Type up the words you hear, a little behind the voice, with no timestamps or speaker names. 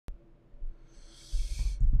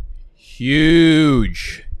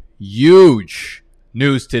Huge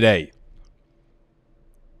news today.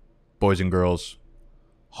 Boys and girls,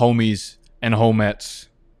 homies and homettes,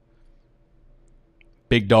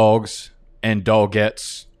 big dogs and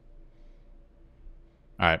dogettes.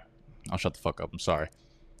 All right, I'll shut the fuck up. I'm sorry.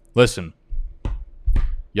 Listen,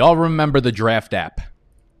 y'all remember the Draft app?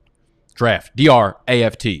 Draft,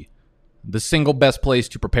 D-R-A-F-T. The single best place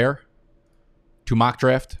to prepare, to mock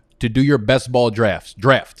draft, to do your best ball drafts.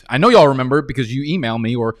 Draft. I know y'all remember it because you email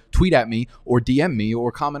me or tweet at me or DM me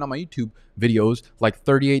or comment on my YouTube videos like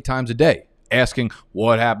 38 times a day asking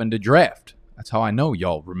what happened to Draft. That's how I know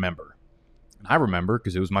y'all remember. And I remember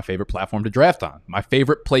because it was my favorite platform to draft on. My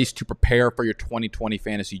favorite place to prepare for your 2020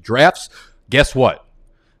 fantasy drafts. Guess what?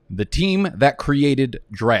 The team that created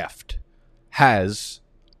Draft has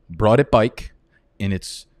brought it bike in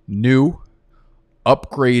its new,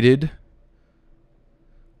 upgraded,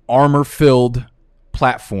 armor-filled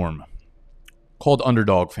platform called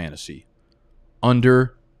Underdog Fantasy.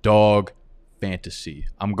 Underdog Fantasy.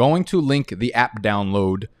 I'm going to link the app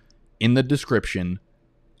download in the description,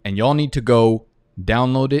 and y'all need to go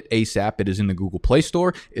download it ASAP. It is in the Google Play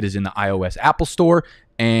Store. It is in the iOS Apple Store,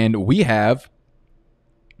 and we have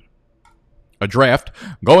a draft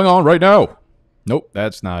going on right now. Nope,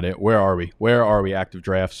 that's not it. Where are we? Where are we? Active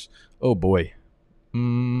drafts. Oh, boy.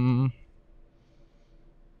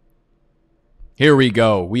 Here we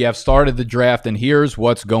go. We have started the draft, and here's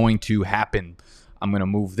what's going to happen. I'm going to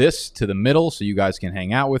move this to the middle so you guys can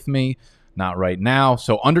hang out with me. Not right now.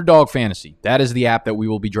 So Underdog Fantasy, that is the app that we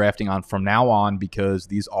will be drafting on from now on because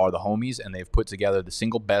these are the homies, and they've put together the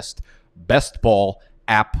single best ball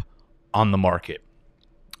app on the market.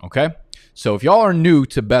 Okay? So if y'all are new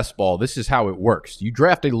to best ball, this is how it works. You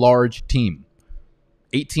draft a large team,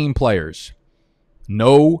 18 players.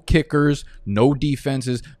 No kickers, no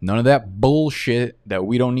defenses, none of that bullshit that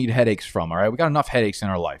we don't need headaches from, all right? We got enough headaches in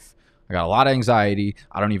our life. I got a lot of anxiety.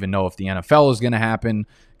 I don't even know if the NFL is going to happen,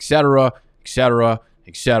 etc., etc.,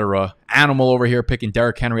 etc. Animal over here picking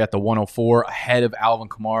Derrick Henry at the 104 ahead of Alvin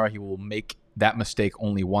Kamara. He will make that mistake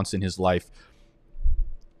only once in his life.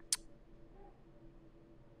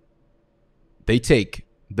 They take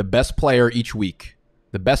the best player each week,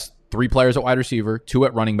 the best 3 players at wide receiver, 2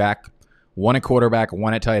 at running back, 1 at quarterback,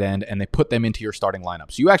 1 at tight end, and they put them into your starting lineup.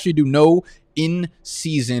 So you actually do no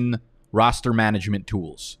in-season roster management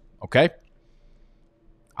tools, okay?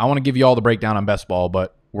 I want to give you all the breakdown on best ball,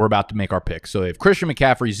 but we're about to make our picks. So they have Christian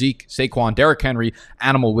McCaffrey, Zeke, Saquon, Derrick Henry,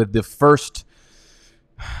 Animal with the first,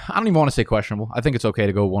 I don't even want to say questionable. I think it's okay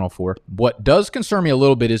to go 104. What does concern me a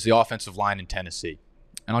little bit is the offensive line in Tennessee,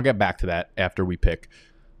 and I'll get back to that after we pick.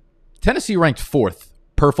 Tennessee ranked 4th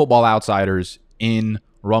per Football Outsiders in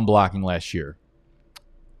run blocking last year.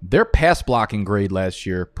 Their pass blocking grade last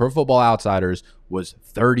year per Football Outsiders was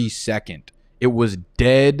 32nd. It was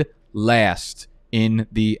dead last in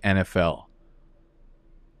the NFL.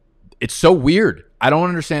 It's so weird. I don't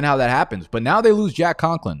understand how that happens. But now they lose Jack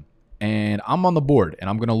Conklin, and I'm on the board, and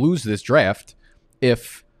I'm going to lose this draft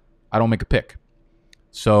if I don't make a pick.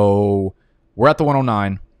 So we're at the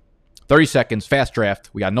 109. 30 seconds, fast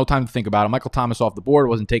draft. We got no time to think about it. Michael Thomas off the board.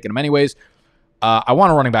 Wasn't taking him anyways. I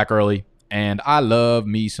want a running back early, and I love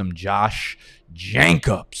me some Josh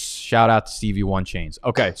Jacobs. Shout out to Stevie One Chains.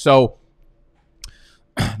 Okay, so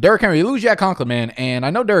Derrick Henry, you lose Jack Conklin, man, and I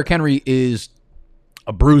know Derrick Henry is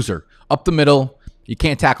a bruiser. Up the middle, you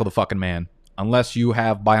can't tackle the fucking man unless you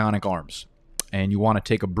have bionic arms, and you want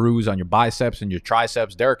to take a bruise on your biceps and your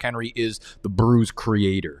triceps. Derrick Henry is the bruise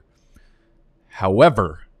creator.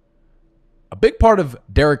 However, a big part of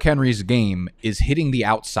Derrick Henry's game is hitting the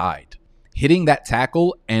outside, hitting that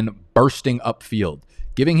tackle and bursting upfield,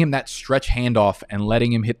 giving him that stretch handoff and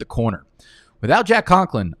letting him hit the corner. Without Jack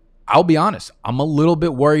Conklin, I'll be honest, I'm a little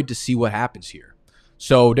bit worried to see what happens here.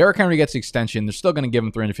 So Derrick Henry gets the extension. They're still going to give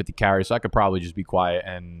him 350 carries, so I could probably just be quiet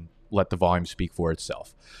and let the volume speak for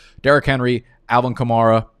itself. Derrick Henry, Alvin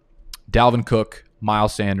Kamara, Dalvin Cook,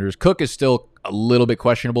 Miles Sanders. Cook is still a little bit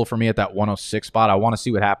questionable for me at that 106 spot. I want to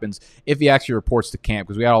see what happens if he actually reports to camp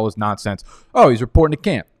because we had all this nonsense. Oh, he's reporting to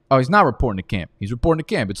camp. Oh, he's not reporting to camp. He's reporting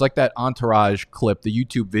to camp. It's like that Entourage clip, the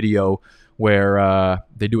YouTube video where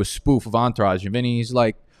they do a spoof of Entourage. And Vinny's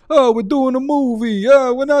like, oh, we're doing a movie.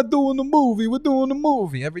 We're not doing the movie. We're doing a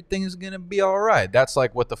movie. Everything is going to be all right. That's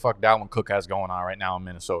like what the fuck Dalvin Cook has going on right now in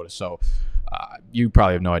Minnesota. So you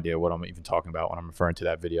probably have no idea what I'm even talking about when I'm referring to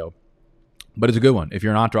that video. But it's a good one. If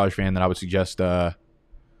you're an Entourage fan, then I would suggest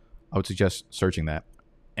searching that.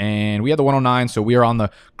 And we had the 109, so we are on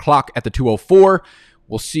the clock at the 204.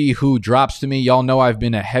 We'll see who drops to me. Y'all know I've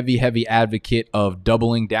been a heavy advocate of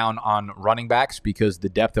doubling down on running backs because the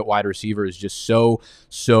depth at wide receiver is just so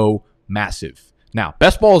massive. Now,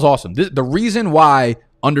 best ball is awesome. The reason why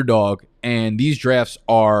Underdog and these drafts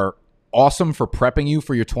are awesome for prepping you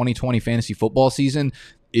for your 2020 fantasy football season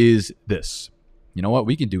is this. You know what?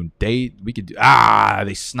 They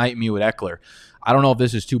snipe me with Eckler. I don't know if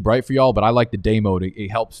this is too bright for y'all, but I like the day mode. It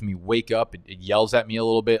helps me wake up. It yells at me a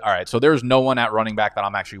little bit. All right, so there's no one at running back that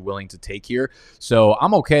I'm actually willing to take here. So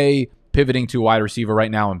I'm okay pivoting to wide receiver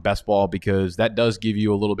right now in best ball because that does give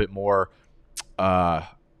you a little bit more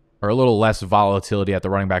or a little less volatility at the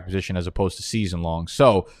running back position as opposed to season long.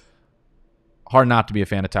 So hard not to be a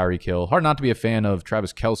fan of Tyreek Hill. Hard not to be a fan of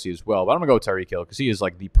Travis Kelce as well. But I'm going to go Tyreek Hill because he is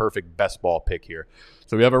like the perfect best ball pick here.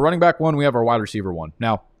 So we have our running back one. We have our wide receiver one.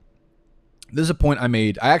 Now, this is a point I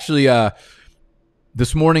made. I actually,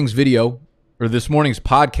 this morning's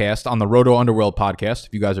podcast on the Roto Underworld podcast,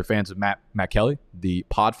 if you guys are fans of Matt Kelly, the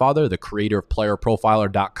podfather, the creator of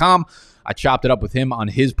playerprofiler.com, I chopped it up with him on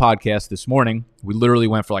his podcast this morning. We literally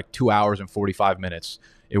went for like 2 hours and 45 minutes.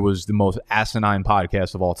 It was the most asinine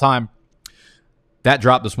podcast of all time. That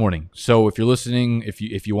dropped this morning. So if you're listening,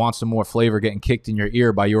 if you want some more flavor getting kicked in your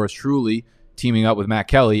ear by yours truly, teaming up with Matt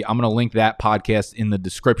Kelly, I'm going to link that podcast in the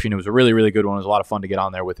description. It was a really, really good one. It was a lot of fun to get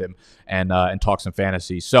on there with him and talk some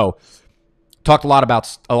fantasy. So talked a lot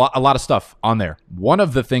about a lot of stuff on there. One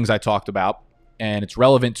of the things I talked about, and it's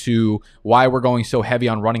relevant to why we're going so heavy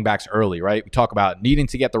on running backs early, right? We talk about needing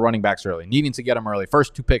to get the running backs early, needing to get them early.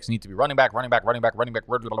 First 2 picks need to be running back.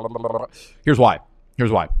 Here's why.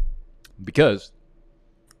 Because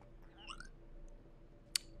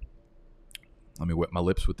let me wet my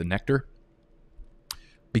lips with the nectar.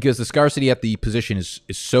 Because the scarcity at the position is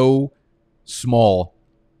so small,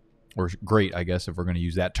 or great, I guess, if we're going to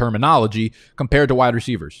use that terminology, compared to wide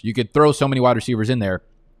receivers. You could throw so many wide receivers in there.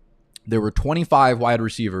 There were 25 wide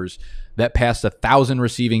receivers that passed 1,000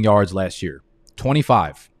 receiving yards last year.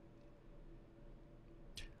 25.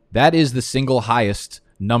 That is the single highest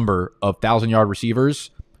number of 1,000-yard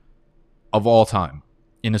receivers of all time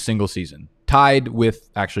in a single season. Tied with,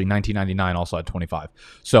 actually, 1999 also had 25.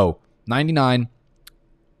 So, 99,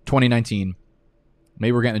 2019,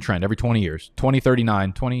 maybe we're getting a trend every 20 years.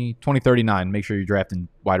 2039, make sure you're drafting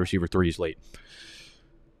wide receiver 3s late.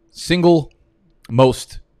 Single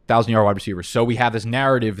most 1,000-yard wide receivers. So we have this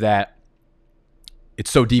narrative that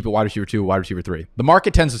it's so deep at wide receiver 2, wide receiver 3. The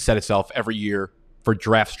market tends to set itself every year for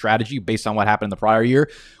draft strategy based on what happened in the prior year.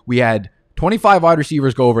 We had 25 wide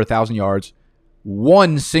receivers go over 1,000 yards.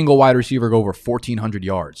 One single wide receiver go over 1,400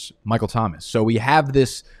 yards, Michael Thomas. So we have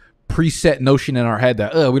this preset notion in our head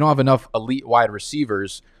that we don't have enough elite wide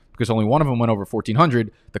receivers because only one of them went over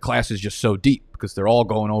 1,400. The class is just so deep because they're all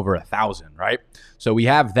going over 1,000, right? So we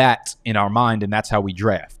have that in our mind, and that's how we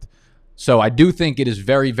draft. So I do think it is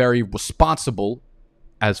very, very responsible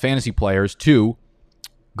as fantasy players to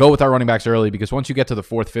go with our running backs early because once you get to the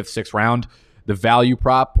 4th, 5th, 6th round, the value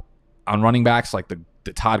prop on running backs like the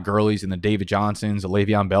Todd Gurley's and the David Johnsons, the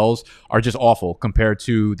Le'Veon Bells are just awful compared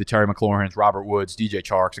to the Terry McLaurins, Robert Woods, DJ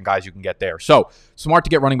Charks, and guys you can get there. So smart to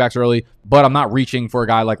get running backs early, but I'm not reaching for a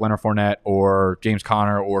guy like Leonard Fournette or James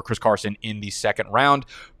Conner or Chris Carson in the 2nd round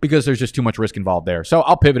because there's just too much risk involved there. So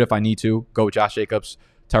I'll pivot if I need to. Go with Josh Jacobs,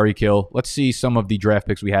 Tyreek Hill. Let's see some of the draft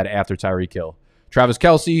picks we had after Tyreek Hill. Travis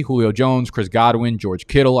Kelce, Julio Jones, Chris Godwin, George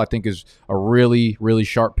Kittle, I think is a really, really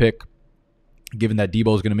sharp pick, given that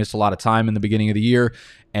Debo is going to miss a lot of time in the beginning of the year,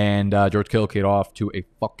 and George Kittle get off to a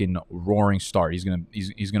fucking roaring start. He's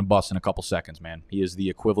gonna bust in a couple seconds, man. He is the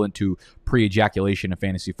equivalent to pre-ejaculation in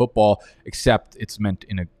fantasy football, except it's meant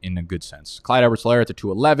in a good sense. Clyde Edwards-Helaire at the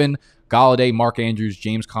 211, Golladay, Mark Andrews,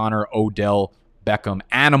 James Conner, Odell Beckham,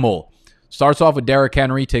 Animal. Starts off with Derrick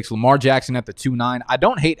Henry, takes Lamar Jackson at the 2-9. I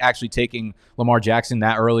don't hate actually taking Lamar Jackson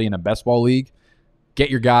that early in a best ball league. Get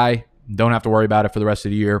your guy. Don't have to worry about it for the rest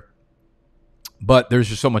of the year. But there's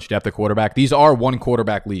just so much depth at quarterback. These are 1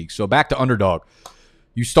 quarterback leagues. So back to Underdog.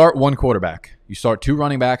 You start 1 quarterback. You start 2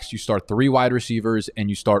 running backs. You start 3 wide receivers. And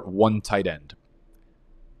you start 1 tight end.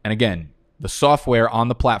 And again, the software on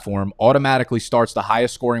the platform automatically starts the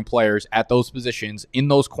highest scoring players at those positions in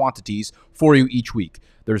those quantities for you each week.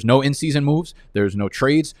 There's no in-season moves. There's no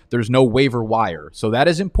trades. There's no waiver wire. So that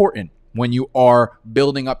is important when you are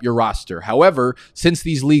building up your roster. However, since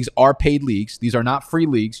these leagues are paid leagues, these are not free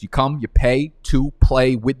leagues. You come, you pay to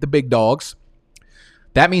play with the big dogs.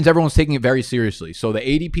 That means everyone's taking it very seriously. So the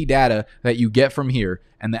ADP data that you get from here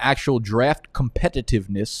and the actual draft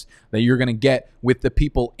competitiveness that you're going to get with the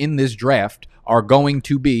people in this draft are going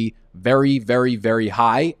to be very, very, very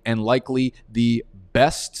high and likely the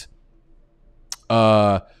best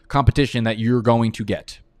competition that you're going to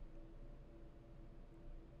get.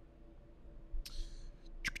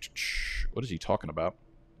 What is he talking about?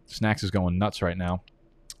 Snacks is going nuts right now.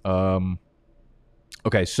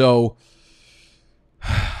 Okay, so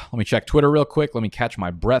let me check Twitter real quick. Let me catch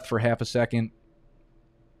my breath for half a second.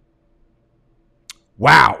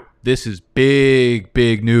 Wow, this is big,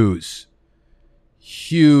 big news.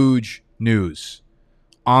 Huge news.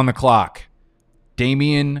 On the clock,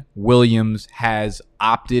 Damian Williams has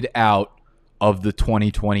opted out of the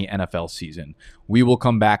 2020 NFL season. We will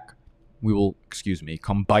come back.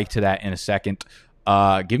 Come back to that in a second.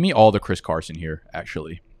 Give me all the Chris Carson here,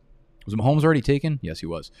 actually. Was Mahomes already taken? Yes, he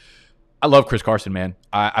was. I love Chris Carson, man.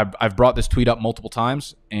 I've brought this tweet up multiple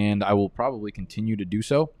times, and I will probably continue to do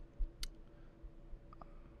so.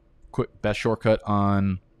 Quick best shortcut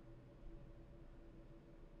on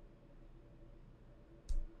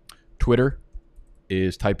Twitter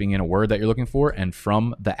is typing in a word that you're looking for, and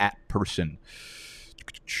from the @person.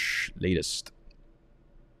 Latest.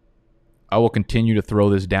 I will continue to throw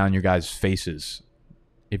this down your guys' faces.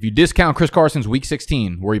 If you discount Chris Carson's Week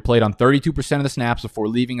 16, where he played on 32% of the snaps before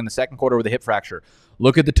leaving in the second quarter with a hip fracture,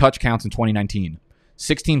 look at the touch counts in 2019.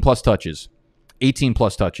 16-plus touches,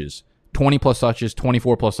 18-plus touches, 20-plus touches,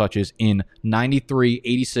 24-plus touches in 93,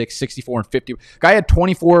 86, 64, and 50. Guy had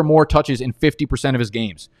 24 more touches in 50% of his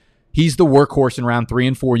games. He's the workhorse in round 3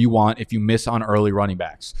 and 4 you want if you miss on early running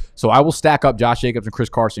backs. So I will stack up Josh Jacobs and Chris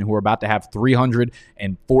Carson, who are about to have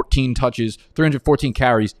 314 touches, 314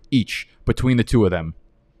 carries each between the two of them,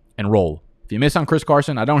 and roll. If you miss on Chris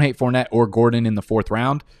Carson, I don't hate Fournette or Gordon in the 4th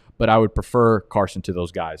round, but I would prefer Carson to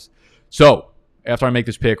those guys. So after I make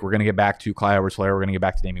this pick, we're going to get back to Clyde Edwards-Helaire. We're going to get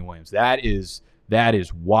back to Damian Williams. That is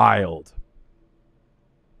wild.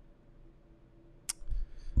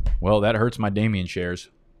 Well, that hurts my Damian shares.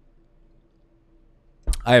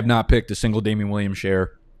 I have not picked a single Damian Williams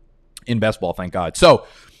share in best ball, thank God. So,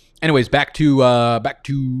 anyways, back to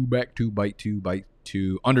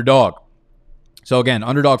Underdog. So again,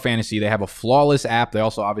 Underdog Fantasy, they have a flawless app. They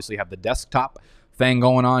also obviously have the desktop thing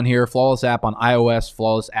going on here. Flawless app on iOS,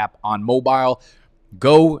 flawless app on mobile.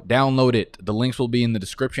 Go download it. The links will be in the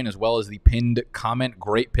description as well as the pinned comment.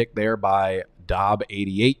 Great pick there by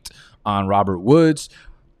Dob88 on Robert Woods.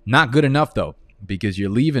 Not good enough though, because you're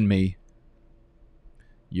leaving me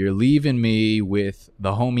with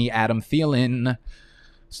the homie Adam Thielen.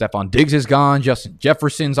 Stephon Diggs is gone. Justin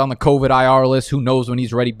Jefferson's on the COVID IR list. Who knows when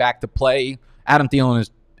he's ready back to play? Adam Thielen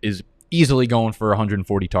is easily going for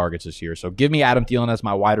 140 targets this year. So give me Adam Thielen as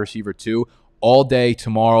my wide receiver 2 all day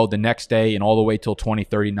tomorrow, the next day, and all the way till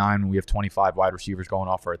 2039 when we have 25 wide receivers going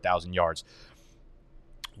off for 1,000 yards.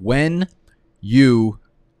 When you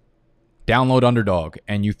download Underdog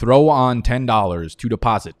and you throw on $10 to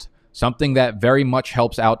deposit, something that very much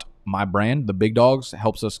helps out my brand, the Big Dogs,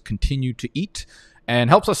 helps us continue to eat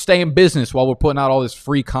and helps us stay in business while we're putting out all this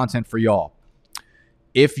free content for y'all.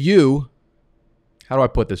 How do I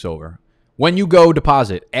put this over? When you go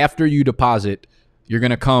deposit, after you deposit, you're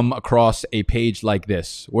going to come across a page like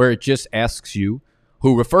this where it just asks you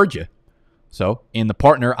who referred you. So in the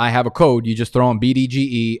partner, I have a code. You just throw on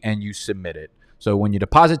BDGE and you submit it. So when you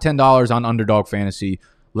deposit $10 on Underdog Fantasy,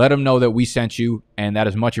 let them know that we sent you, and that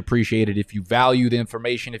is much appreciated. If you value the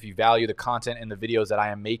information, if you value the content and the videos that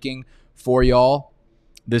I am making for y'all,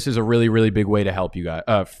 this is a really, really big way to help you guys,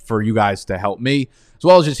 for you guys to help me, as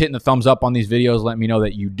well as just hitting the thumbs up on these videos. Let me know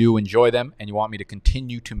that you do enjoy them and you want me to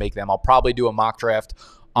continue to make them. I'll probably do a mock draft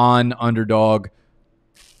on Underdog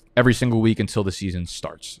every single week until the season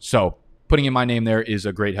starts. So putting in my name there is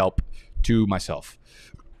a great help to myself.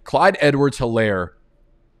 Clyde Edwards-Helaire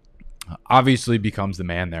obviously becomes the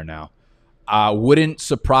man there now. Wouldn't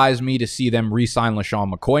surprise me to see them re-sign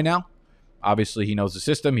LaShawn McCoy now. Obviously, he knows the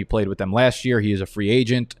system. He played with them last year. He is a free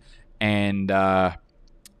agent. And,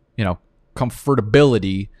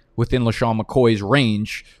 comfortability within LaShawn McCoy's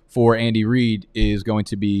range for Andy Reid is going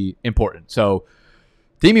to be important. So,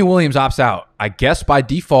 Damian Williams opts out. I guess by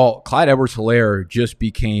default, Clyde Edwards-Helaire just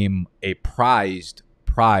became a prized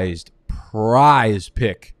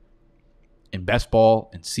pick in best ball,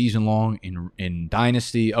 in season long, in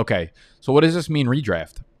dynasty. Okay, so what does this mean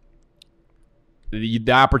redraft?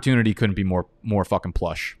 The opportunity couldn't be more fucking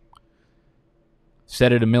plush.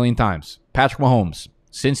 Said it a million times. Patrick Mahomes,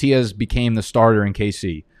 since he has became the starter in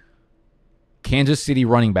KC, Kansas City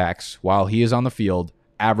running backs, while he is on the field,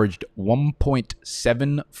 averaged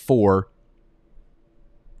 1.74.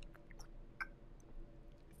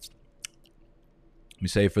 Let me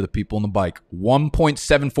say it for the people on the bike.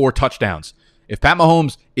 1.74 touchdowns. If Pat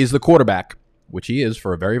Mahomes is the quarterback, which he is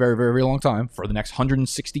for a very, very, very, very long time, for the next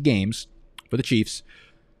 160 games for the Chiefs,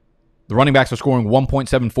 the running backs are scoring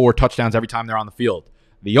 1.74 touchdowns every time they're on the field.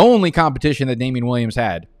 The only competition that Damian Williams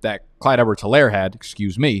had, that Clyde Edwards-Helaire had,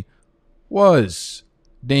 was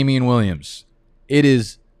Damian Williams. It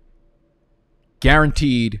is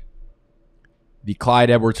guaranteed the Clyde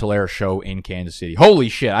Edwards-Helaire show in Kansas City. Holy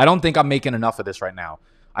shit. I don't think I'm making enough of this right now.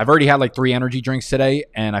 I've already had like 3 energy drinks today,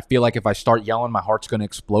 and I feel like if I start yelling, my heart's going to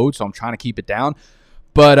explode, so I'm trying to keep it down.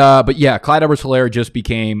 But yeah, Clyde Edwards-Helaire just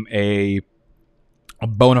became a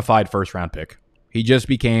bona fide first-round pick. He just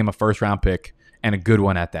became a first-round pick, and a good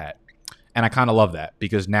one at that. And I kind of love that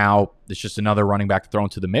because now it's just another running back thrown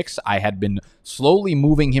to the mix. I had been slowly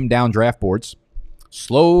moving him down draft boards.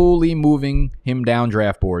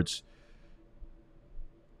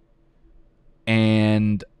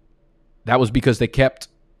 And that was because they kept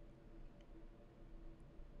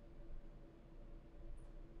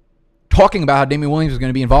talking about how Damian Williams was going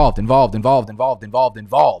to be involved. And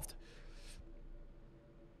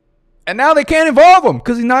now they can't involve him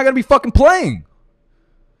because he's not going to be fucking playing.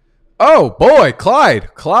 Oh, boy, Clyde.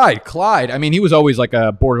 I mean, he was always like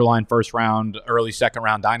a borderline first round, early second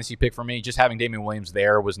round dynasty pick for me. Just having Damian Williams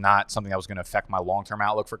there was not something that was going to affect my long-term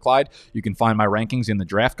outlook for Clyde. You can find my rankings in the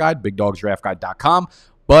draft guide, bigdogsdraftguide.com.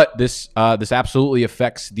 But this absolutely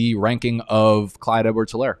affects the ranking of Clyde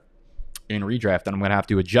Edwards-Helaire in redraft, and I'm going to have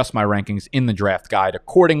to adjust my rankings in the draft guide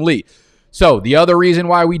accordingly. So the other reason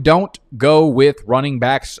why we don't go with running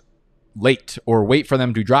backs late or wait for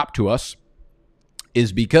them to drop to us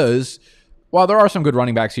is because, while there are some good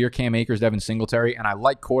running backs here, Cam Akers, Devin Singletary, and I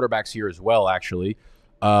like quarterbacks here as well, actually.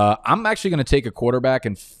 I'm actually going to take a quarterback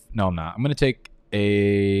and no, I'm not. I'm going to take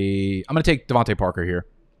Devontae Parker here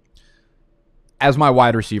as my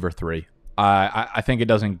wide receiver 3. I think it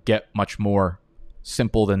doesn't get much more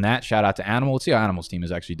simple than that. Shout out to Animal. Let's see how Animal's team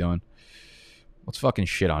is actually doing. Let's fucking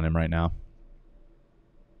shit on him right now.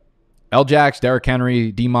 L-Jax, Derrick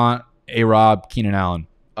Henry, D-Mont, A-Rob, Keenan Allen.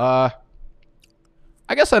 I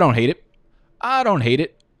guess I don't hate it. I'm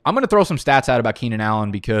going to throw some stats out about Keenan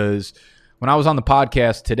Allen because when I was on the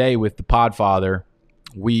podcast today with the Podfather,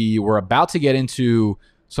 we were about to get into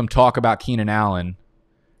some talk about Keenan Allen,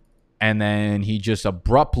 and then he just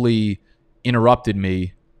abruptly interrupted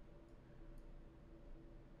me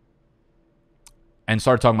and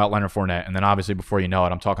started talking about Leonard Fournette. And then obviously before you know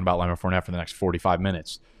it, I'm talking about Leonard Fournette for the next 45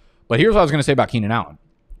 minutes. But here's what I was going to say about Keenan Allen.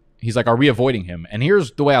 He's like, are we avoiding him? And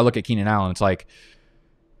here's the way I look at Keenan Allen. It's like,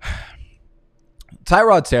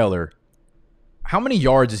 Tyrod Taylor, how many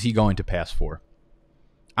yards is he going to pass for?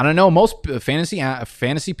 I don't know. Most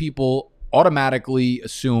fantasy people automatically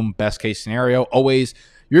assume best case scenario. Always,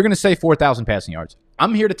 you're going to say 4,000 passing yards.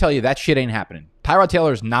 I'm here to tell you that shit ain't happening. Tyrod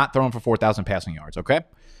Taylor is not throwing for 4,000 passing yards, okay?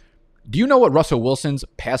 Do you know what Russell Wilson's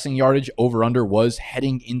passing yardage over-under was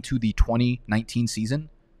heading into the 2019 season?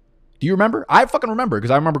 Do you remember? I fucking remember because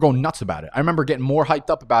I remember going nuts about it. I remember getting more hyped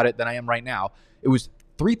up about it than I am right now. It was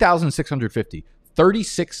 3,650,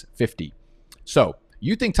 3,650. So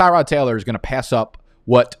you think Tyrod Taylor is going to pass up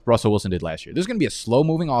what Russell Wilson did last year? There's going to be a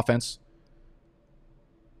slow-moving offense.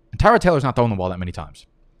 And Tyrod Taylor's not throwing the ball that many times.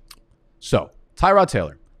 So Tyrod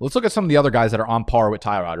Taylor. Let's look at some of the other guys that are on par with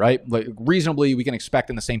Tyrod, right? Like reasonably, we can expect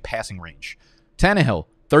in the same passing range. Tannehill,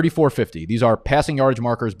 3,450. These are passing yardage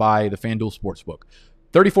markers by the FanDuel Sportsbook.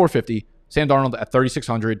 3,450. Sam Darnold at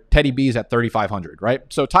 3,600. Teddy B's at 3,500, right?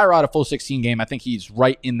 So Tyrod, a full 16 game, I think he's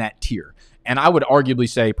right in that tier. And I would arguably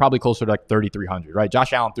say probably closer to like 3,300, right?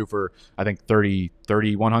 Josh Allen threw for, I think,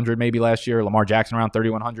 3,100 maybe last year. Lamar Jackson around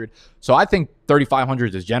 3,100. So I think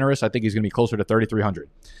 3,500 is generous. I think he's going to be closer to 3,300.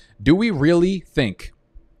 Do we really think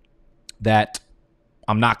that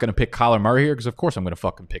I'm not going to pick Kyler Murray here? Because of course I'm going to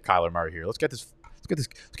fucking pick Kyler Murray here. Let's get this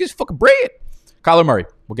fucking bread. Kyler Murray.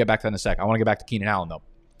 We'll get back to that in a sec. I want to get back to Keenan Allen though.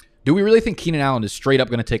 Do we really think Keenan Allen is straight up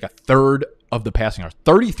going to take a third of the passing yards?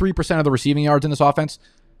 33% of the receiving yards in this offense?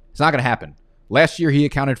 It's not going to happen. Last year, he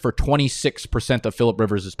accounted for 26% of Phillip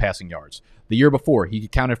Rivers' passing yards. The year before, he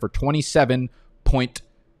accounted for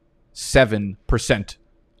 27.7%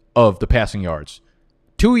 of the passing yards.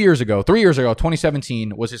 3 years ago,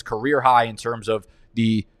 2017 was his career high in terms of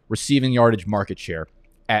the receiving yardage market share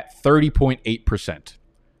at 30.8%.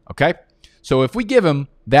 Okay? So if we give him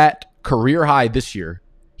that career high this year,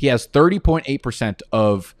 he has 30.8%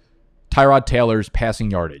 of Tyrod Taylor's passing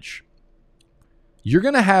yardage. You're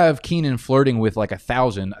going to have Keenan flirting with like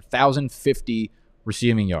 1,050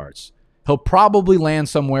 receiving yards. He'll probably land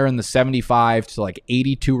somewhere in the 75 to like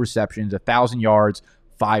 82 receptions, 1,000 yards,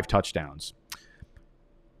 5 touchdowns.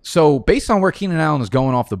 So based on where Keenan Allen is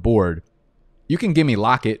going off the board, you can give me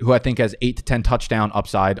Lockett, who I think has 8 to 10 touchdown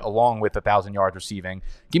upside, along with 1,000 yards receiving.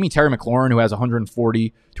 Give me Terry McLaurin, who has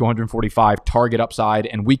 140 to 145 target upside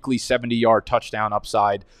and weekly 70-yard touchdown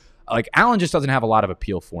upside. Like, Allen just doesn't have a lot of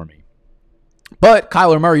appeal for me. But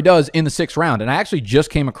Kyler Murray does in the 6th round. And I actually just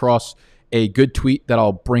came across a good tweet that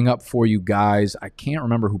I'll bring up for you guys. I can't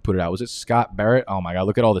remember who put it out. Was it Scott Barrett? Oh, my God.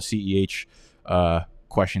 Look at all the CEH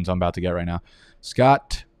questions I'm about to get right now.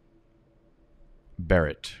 Scott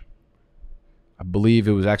Barrett. I believe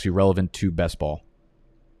it was actually relevant to best ball.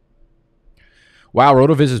 Wow,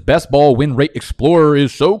 RotoViz's best ball win rate explorer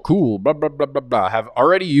is so cool. Blah, blah, blah, blah, blah. Have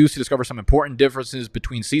already used to discover some important differences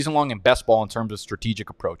between season long and best ball in terms of strategic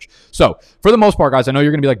approach. So, for the most part, guys, I know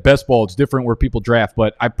you're going to be like, best ball, it's different where people draft,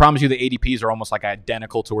 but I promise you the ADPs are almost like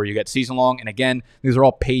identical to where you get season long. And again, these are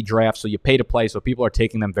all paid drafts, so you pay to play, so people are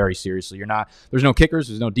taking them very seriously. There's no kickers,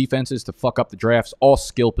 there's no defenses to fuck up the drafts, all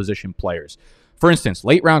skill position players. For instance,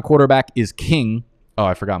 late round quarterback is king. Oh,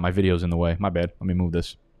 I forgot my video's in the way. My bad. Let me move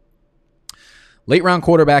this. Late round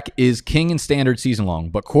quarterback is king in standard season long,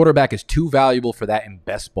 but quarterback is too valuable for that in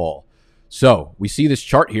best ball. So we see this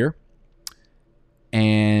chart here,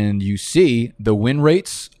 and you see the win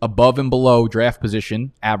rates above and below draft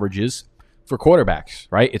position averages for quarterbacks,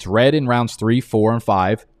 right? It's red in rounds 3, 4, and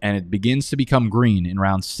 5, and it begins to become green in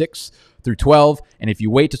rounds 6 through 12. And if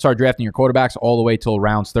you wait to start drafting your quarterbacks all the way till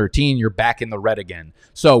rounds 13, you're back in the red again.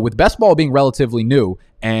 So with best ball being relatively new,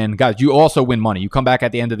 and guys, you also win money. You come back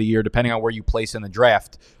at the end of the year, depending on where you place in the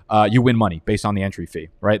draft, you win money based on the entry fee,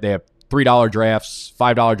 right? They have $3 drafts,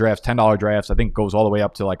 $5 drafts, $10 drafts. I think it goes all the way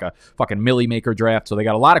up to like a fucking Millie Maker draft. So they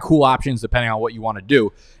got a lot of cool options depending on what you want to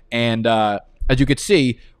do. And as you could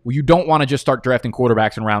see, you don't want to just start drafting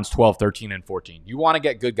quarterbacks in rounds 12, 13, and 14. You want to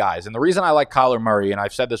get good guys. And the reason I like Kyler Murray, and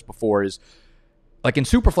I've said this before, is like in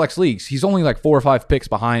Superflex leagues, he's only like 4 or 5 picks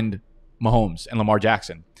behind Mahomes and Lamar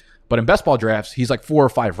Jackson. But in best ball drafts, he's like 4 or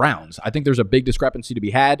 5 rounds. I think there's a big discrepancy to be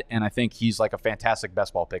had, and I think he's like a fantastic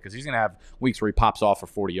best ball pick because he's going to have weeks where he pops off for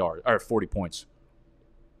 40 yards or 40 points.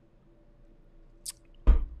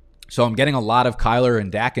 So I'm getting a lot of Kyler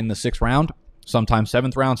and Dak in the 6th round. Sometimes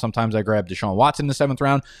 7th round. Sometimes I grab Deshaun Watson in the 7th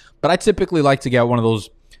round. But I typically like to get one of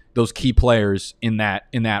those key players in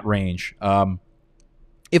that range.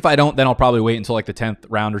 If I don't, then I'll probably wait until like the 10th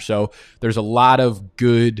round or so. There's a lot of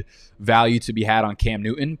good value to be had on Cam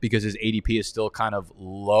Newton because his ADP is still kind of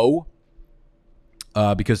low.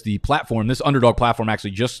 Because the platform, this underdog platform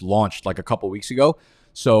actually just launched like a couple weeks ago.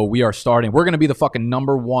 So we're going to be the fucking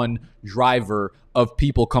number 1 driver of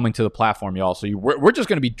people coming to the platform, y'all. So we're just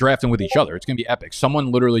going to be drafting with each other. It's going to be epic.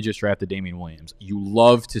 Someone literally just drafted Damian Williams. You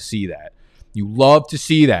love to see that. You love to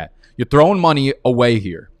see that. You're throwing money away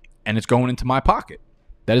here, and it's going into my pocket.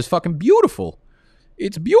 That is fucking beautiful.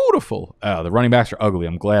 It's beautiful. The running backs are ugly.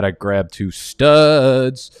 I'm glad I grabbed 2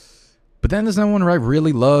 studs. But then there's no one I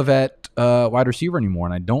really love at wide receiver anymore,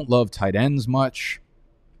 and I don't love tight ends much.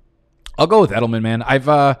 I'll go with Edelman, man.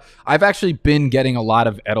 I've actually been getting a lot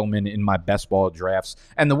of Edelman in my best ball drafts.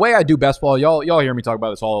 And the way I do best ball, y'all hear me talk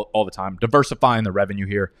about this all the time, diversifying the revenue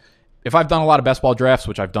here. If I've done a lot of best ball drafts,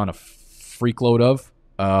 which I've done a freak load of,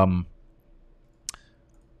 let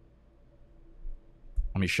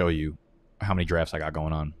me show you how many drafts I got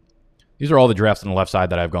going on. These are all the drafts on the left side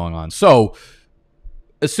that I have going on. So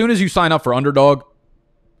as soon as you sign up for Underdog,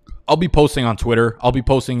 I'll be posting on Twitter. I'll be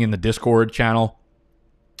posting in the Discord channel.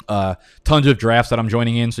 Tons of drafts that I'm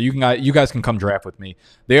joining in, so you guys can come draft with me.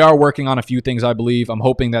 They are working on a few things, I believe. I'm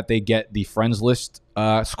hoping that they get the friends list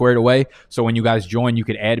squared away, so when you guys join, you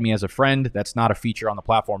could add me as a friend. That's not a feature on the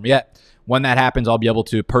platform yet. When that happens, I'll be able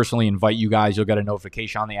to personally invite you guys. You'll get a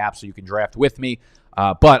notification on the app so you can draft with me.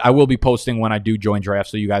 But I will be posting when I do join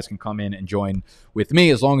drafts, so you guys can come in and join with me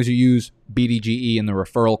as long as you use BDGE in the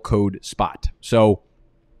referral code SPOT. So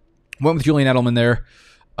went with Julian Edelman there.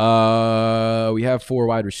 We have 4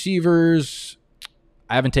 wide receivers.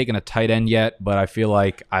 I haven't taken a tight end yet, but I feel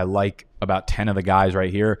like I like about 10 of the guys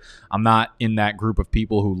right here. I'm not in that group of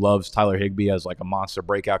people who loves Tyler Higbee as like a monster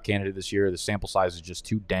breakout candidate this year. The sample size is just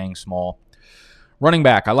too dang small. Running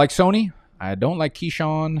back, I like Sony. I don't like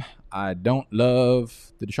Keyshawn. I don't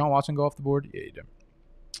love... Did Deshaun Watson go off the board? Yeah, he did.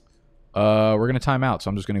 We're going to time out, so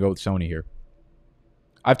I'm just going to go with Sony here.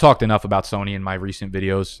 I've talked enough about Sony in my recent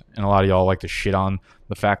videos, and a lot of y'all like to shit on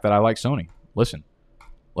the fact that I like Sony. Listen.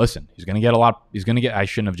 He's going to get a lot. I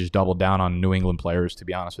shouldn't have just doubled down on New England players, to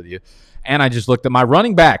be honest with you. And I just looked at my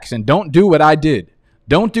running backs, and don't do what I did.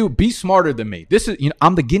 Be smarter than me.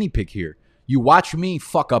 I'm the guinea pig here. You watch me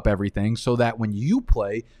fuck up everything so that when you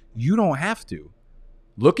play, you don't have to.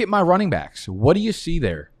 Look at my running backs. What do you see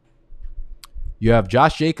there? You have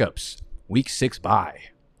Josh Jacobs, week 6 bye.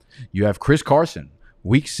 You have Chris Carson,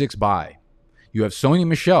 week 6 bye. You have Sony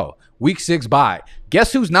Michel, week 6 bye.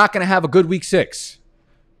 Guess who's not going to have a good week 6?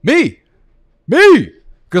 Me.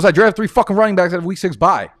 Because I draft 3 fucking running backs out of week 6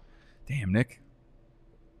 bye. Damn, Nick.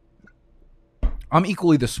 I'm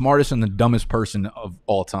equally the smartest and the dumbest person of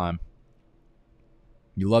all time.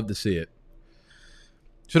 You love to see it.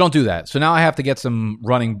 So don't do that. So now I have to get some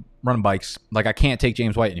running running bikes. Like, I can't take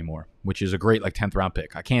James White anymore, which is a great, like, 10th round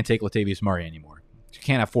pick. I can't take Latavius Murray anymore. You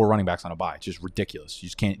can't have 4 running backs on a bye. It's just ridiculous. You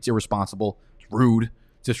just can't. It's irresponsible. It's rude.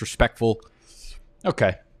 It's disrespectful.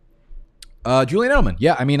 Okay. Julian Edelman.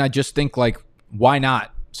 Yeah, I mean, I just think, like, why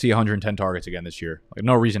not see 110 targets again this year? Like,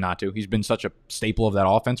 no reason not to. He's been such a staple of that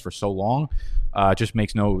offense for so long. It just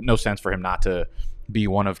makes no sense for him not to be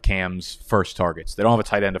one of Cam's first targets. They don't have a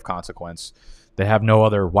tight end of consequence. They have no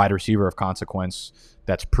other wide receiver of consequence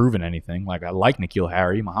that's proven anything. Like, I like N'Keal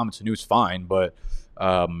Harry. Mohamed Sanu's fine, but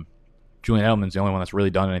Julian Edelman's the only one that's really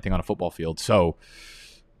done anything on a football field. So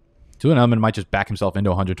Julian Edelman might just back himself into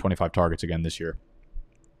 125 targets again this year.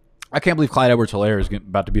 I can't believe Clyde Edwards-Helaire is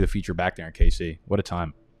about to be the feature back there in KC. What a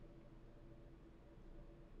time.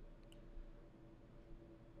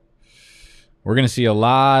 We're going to see a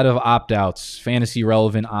lot of opt-outs,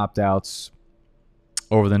 fantasy-relevant opt-outs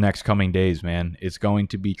over the next coming days, man. It's going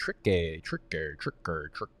to be tricky.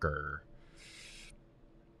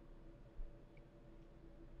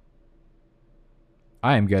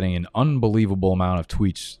 I am getting an unbelievable amount of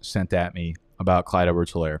tweets sent at me about Clyde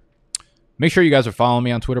Edwards-Helaire. Make sure you guys are following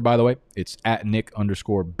me on Twitter, by the way. It's at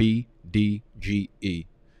Nick_BDGE.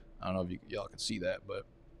 I don't know if y'all can see that, but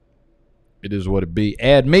it is what it be.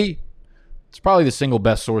 Add me. It's probably the single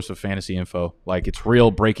best source of fantasy info. Like, it's real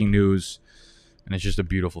breaking news, and it's just a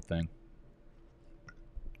beautiful thing.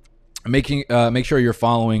 Make sure you're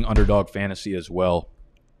following Underdog Fantasy as well.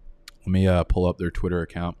 Let me pull up their Twitter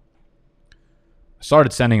account. I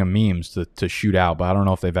started sending them memes to shoot out, but I don't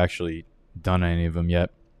know if they've actually done any of them yet.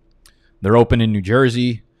 They're open in New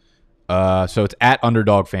Jersey. So it's at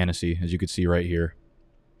Underdog Fantasy, as you can see right here.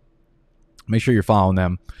 Make sure you're following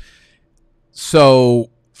them.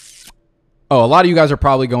 So, a lot of you guys are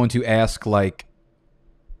probably going to ask, like,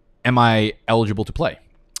 am I eligible to play?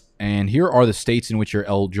 And here are the states in which you're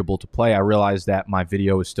eligible to play. I realize that my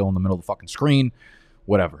video is still in the middle of the fucking screen.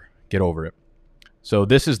 Whatever. Get over it. So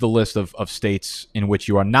this is the list of states in which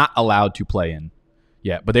you are not allowed to play in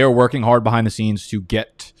yet. But they are working hard behind the scenes to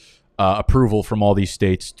get approval from all these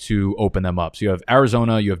states to open them up. So you have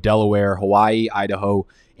Arizona, you have Delaware, Hawaii, Idaho,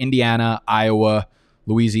 Indiana, Iowa,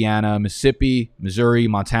 Louisiana, Mississippi, Missouri,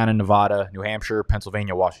 Montana, Nevada, New Hampshire,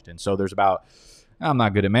 Pennsylvania, Washington. So there's about, I'm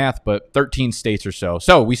not good at math, but 13 states or so.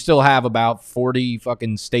 So we still have about 40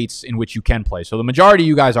 fucking states in which you can play. So the majority of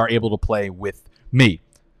you guys are able to play with me.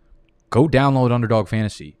 Go download Underdog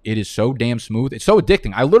Fantasy. It is so damn smooth. It's so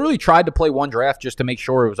addicting. I literally tried to play one draft just to make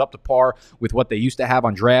sure it was up to par with what they used to have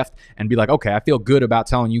on draft and be like, okay, I feel good about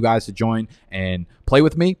telling you guys to join and play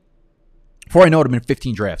with me. Before I know it, I'm in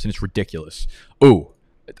 15 drafts, and it's ridiculous. Ooh,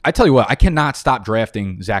 I tell you what, I cannot stop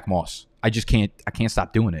drafting Zach Moss. I just can't. I can't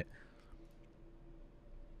stop doing it.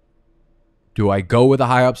 Do I go with a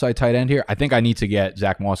high upside tight end here? I think I need to get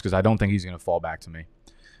Zach Moss because I don't think he's going to fall back to me.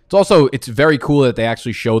 It's very cool that they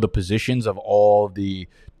actually show the positions of all the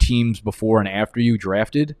teams before and after you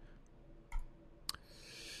drafted.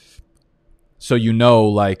 So you know,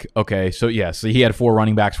 like, okay, so yeah, so he had 4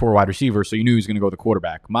 running backs, 4 wide receivers, so you knew he was going to go with the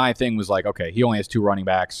quarterback. My thing was like, okay, he only has 2 running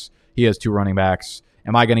backs. He has 2 running backs.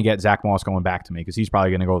 Am I going to get Zach Moss going back to me? Because he's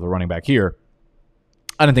probably going to go with the running back here.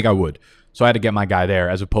 I didn't think I would. So I had to get my guy there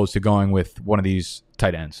as opposed to going with one of these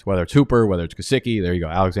tight ends, whether it's Hooper, whether it's Gesicki. There you go,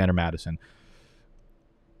 Alexander Madison.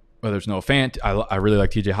 Whether it's Noah Fant. I really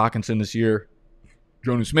like TJ Hawkinson this year.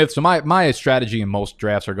 Jonnu Smith. So my strategy in most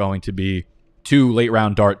drafts are going to be 2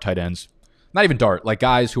 late-round dart tight ends. Not even dart, like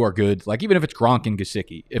guys who are good. Like even if it's Gronk and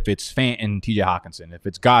Gesicki, if it's Fant and TJ Hawkinson, if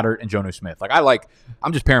it's Goddard and Jonnu Smith.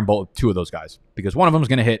 I'm just pairing 2 of those guys because one of them is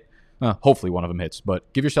going to hit. Hopefully one of them hits,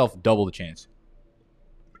 but give yourself double the chance.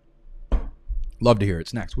 Love to hear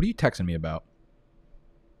it's next. What are you texting me about?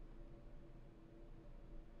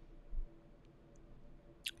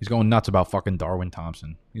 He's going nuts about fucking Darwin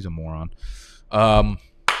Thompson. He's a moron.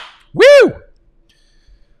 Woo!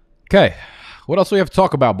 Okay. What else do we have to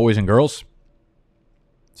talk about, boys and girls?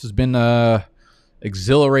 This has been an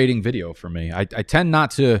exhilarating video for me. I tend not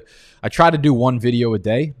to... I try to do 1 video a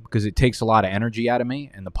day because it takes a lot of energy out of me.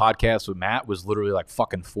 And the podcast with Matt was literally like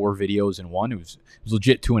fucking 4 videos in one. It was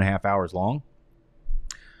legit 2.5 hours long.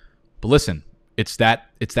 But listen, it's that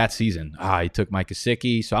season. He took my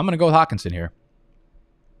Gesicki, so I'm going to go with Hawkinson here.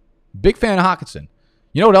 Big fan of Hawkinson.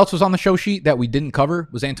 You know what else was on the show sheet that we didn't cover?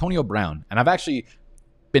 Was Antonio Brown. And I've actually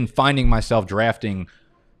been finding myself drafting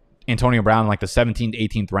Antonio Brown in like the 17th,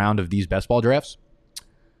 18th round of these best ball drafts.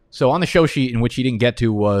 So on the show sheet in which he didn't get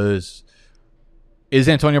to was, is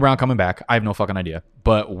Antonio Brown coming back? I have no fucking idea.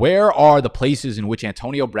 But where are the places in which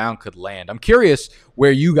Antonio Brown could land? I'm curious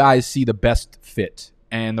where you guys see the best fit.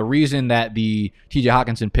 And the reason that the TJ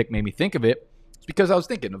Hawkinson pick made me think of it It's because I was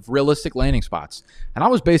thinking of realistic landing spots. And I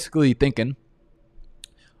was basically thinking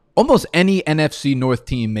almost any NFC North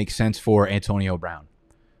team makes sense for Antonio Brown.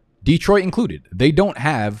 Detroit included. They don't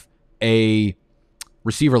have a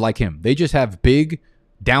receiver like him. They just have big,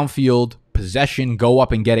 downfield, possession, go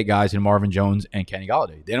up and get it guys in Marvin Jones and Kenny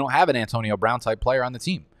Golladay. They don't have an Antonio Brown type player on the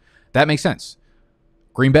team. That makes sense.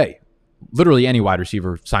 Green Bay. Literally any wide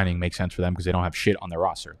receiver signing makes sense for them because they don't have shit on their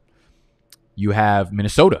roster. You have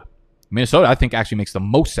Minnesota. Minnesota, I think, actually makes the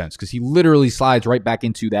most sense because he literally slides right back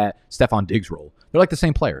into that Stephon Diggs role. They're like the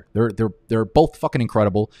same player. They're both fucking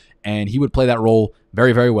incredible, and he would play that role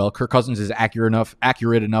very, very well. Kirk Cousins is accurate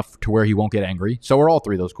enough to where he won't get angry. So are all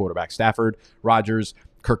three of those quarterbacks. Stafford, Rodgers,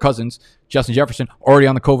 Kirk Cousins, Justin Jefferson, already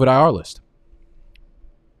on the COVID IR list.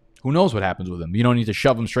 Who knows what happens with them? You don't need to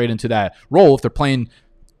shove them straight into that role if they're playing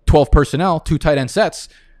 12 personnel, 2 tight end sets.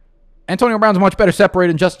 Antonio Brown's much better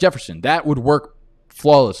separated than Justin Jefferson. That would work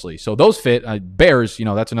flawlessly. So those fit. Bears,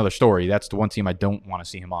 that's another story. That's the one team I don't want to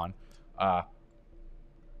see him on.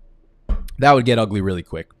 That would get ugly really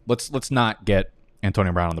quick. Let's not get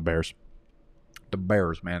Antonio Brown on the Bears. The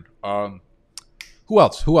Bears, man. Who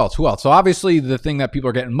else? So obviously the thing that people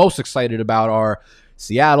are getting most excited about are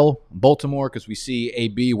Seattle, Baltimore, because we see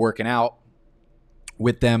AB working out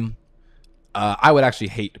with them. I would actually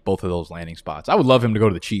hate both of those landing spots. I would love him to go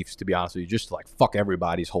to the Chiefs, to be honest with you, just to fuck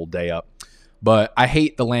everybody's whole day up. But I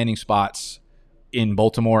hate the landing spots in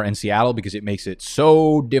Baltimore and Seattle because it makes it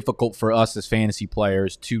so difficult for us as fantasy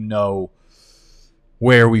players to know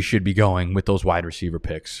where we should be going with those wide receiver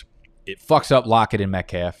picks. It fucks up Lockett and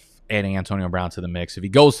Metcalf, adding Antonio Brown to the mix. If he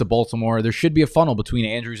goes to Baltimore, there should be a funnel between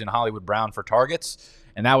Andrews and Hollywood Brown for targets,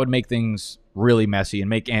 and that would make things really messy and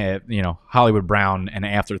make Hollywood Brown an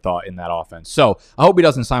afterthought in that offense. So I hope he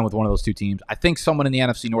doesn't sign with one of those two teams. I think someone in the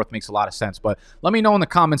NFC North makes a lot of sense, but let me know in the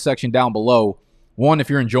comment section down below, one, if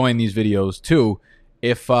you're enjoying these videos, two,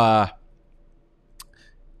 if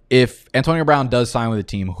Antonio Brown does sign with a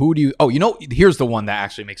team, who do you... here's the one that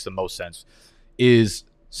actually makes the most sense, is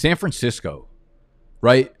San Francisco,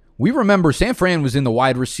 right? We remember San Fran was in the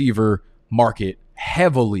wide receiver market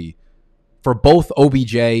heavily for both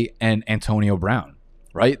OBJ and Antonio Brown,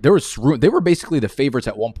 right? They were basically the favorites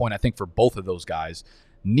at one point, I think, for both of those guys.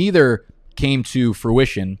 Neither came to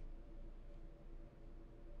fruition.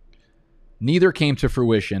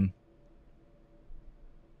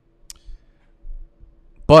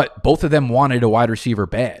 But both of them wanted a wide receiver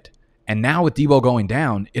bad. And now with Debo going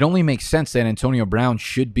down, it only makes sense that Antonio Brown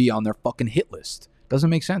should be on their fucking hit list. Doesn't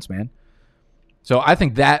make sense, man. So I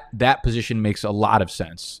think that position makes a lot of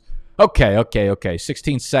sense. Okay.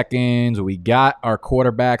 16 seconds. We got our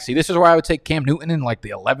quarterback. See, this is where I would take Cam Newton in like the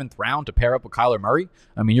 11th round to pair up with Kyler Murray.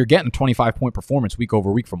 I mean, you're getting 25-point performance week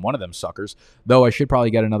over week from one of them suckers. Though I should probably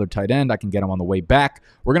get another tight end. I can get him on the way back.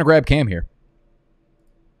 We're going to grab Cam here.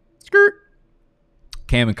 Skirt.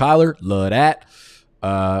 Cam and Kyler. Love that.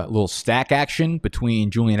 Little stack action between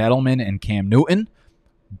Julian Edelman and Cam Newton.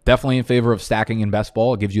 Definitely in favor of stacking in best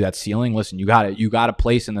ball. It gives you that ceiling. Listen, you got to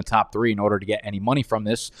place in the top 3 in order to get any money from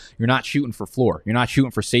this. You're not shooting for floor. You're not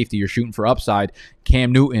shooting for safety. You're shooting for upside.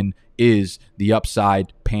 Cam Newton is the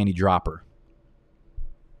upside panty dropper.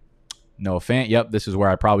 Noah Fant. Yep, this is where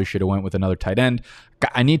I probably should have went with another tight end.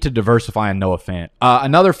 I need to diversify on Noah Fant.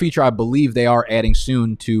 Another feature I believe they are adding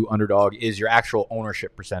soon to Underdog is your actual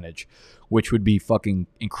ownership percentage, which would be fucking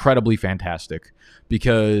incredibly fantastic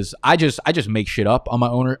because I just make shit up on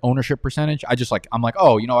my ownership percentage. I'm like,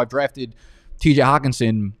 I've drafted TJ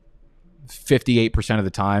Hawkinson 58% of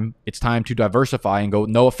the time. It's time to diversify and go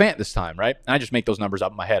Noah Fant this time, right? And I just make those numbers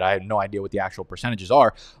up in my head. I have no idea what the actual percentages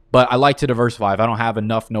are, but I like to diversify. If I don't have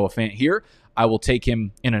enough Noah Fant here, I will take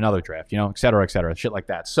him in another draft, et cetera, shit like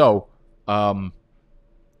that. So,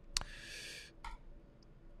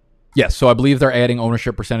 yes, so I believe they're adding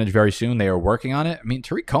ownership percentage very soon. They are working on it. I mean,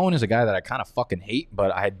 Tariq Cohen is a guy that I kind of fucking hate,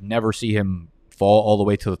 but I'd never see him fall all the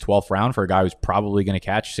way to the 12th round for a guy who's probably going to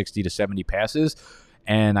catch 60 to 70 passes.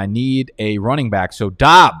 And I need a running back. So,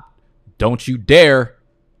 Dobb, don't you dare.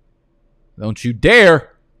 Don't you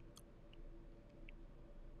dare.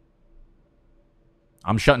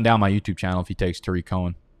 I'm shutting down my YouTube channel if he takes Tariq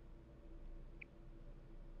Cohen.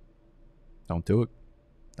 Don't do it.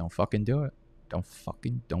 Don't fucking do it. Don't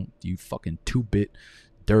you fucking 2-bit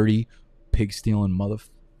dirty pig stealing mother.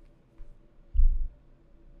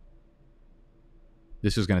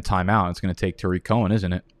 This is going to time out. It's going to take Tariq Cohen,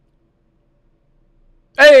 isn't it?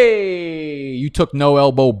 Hey, you took no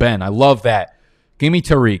elbow Ben. I love that. Give me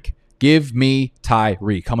Tariq. Give me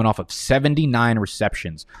Tyreek. Coming off of 79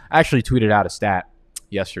 receptions. I actually tweeted out a stat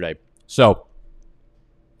yesterday. So,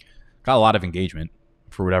 got a lot of engagement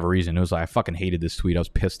for whatever reason. It was like, I fucking hated this tweet. I was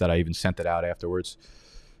pissed that I even sent it out afterwards.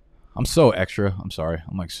 I'm so extra. I'm sorry.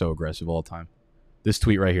 I'm like so aggressive all the time. This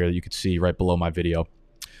tweet right here that you could see right below my video.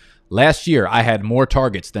 Last year, I had more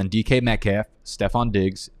targets than DK Metcalf, Stephon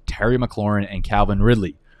Diggs, Terry McLaurin, and Calvin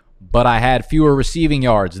Ridley. But I had fewer receiving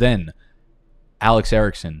yards than Alex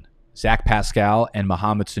Erickson, Zach Pascal, and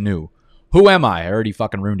Mohamed Sanu. Who am I? I already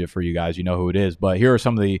fucking ruined it for you guys. You know who it is. But here are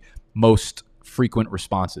some of the most frequent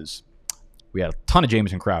responses. We had a ton of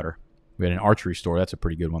Jamison Crowder. We had an archery store. That's a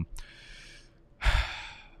pretty good one.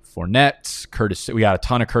 Fournette, Curtis. We got a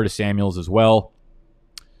ton of Curtis Samuels as well.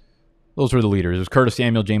 Those were the leaders. It was Curtis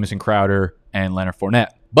Samuel, Jamison Crowder, and Leonard Fournette.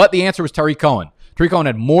 But the answer was Tariq Cohen. Tariq Cohen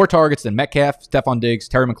had more targets than Metcalf, Stephon Diggs,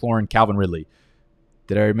 Terry McLaurin, Calvin Ridley.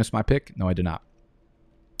 Did I miss my pick? No, I did not.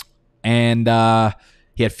 And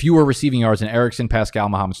he had fewer receiving yards than Erickson, Pascal,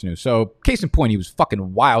 Mohamed Sanu. So, case in point, he was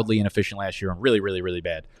fucking wildly inefficient last year and really, really, really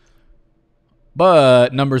bad.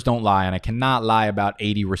 But numbers don't lie, and I cannot lie about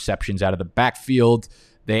 80 receptions out of the backfield.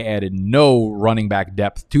 They added no running back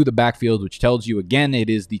depth to the backfield, which tells you, again, it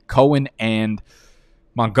is the Cohen and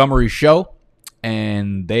Montgomery show.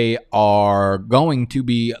 And they are going to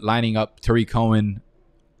be lining up Tariq Cohen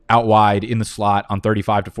out wide in the slot on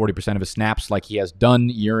 35 to 40% of his snaps like he has done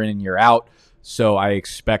year in and year out. So I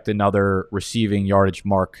expect another receiving yardage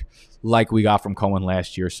mark like we got from Cohen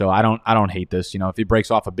last year. So I don't hate this. You know, if he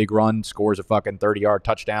breaks off a big run, scores a fucking 30-yard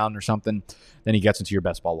touchdown or something, then he gets into your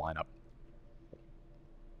best ball lineup.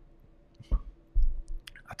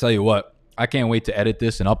 I'll tell you what, I can't wait to edit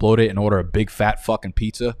this and upload it and order a big fat fucking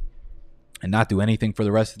pizza and not do anything for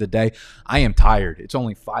the rest of the day. I am tired. It's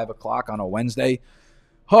only 5 o'clock on a Wednesday.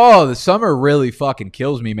 Oh, the summer really fucking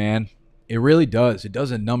kills me, man. It really does. It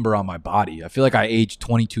does a number on my body. I feel like I aged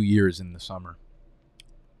 22 years in the summer.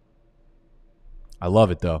 I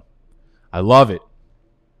love it, though. I love it.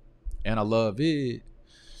 And I love it.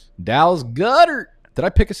 Dallas Goedert. Did I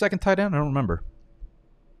pick a second tight end? I don't remember.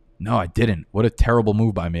 No, I didn't. What a terrible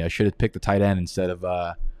move by me. I should have picked the tight end instead of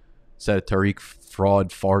Tariq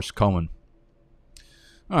Fraud Farce Cohen.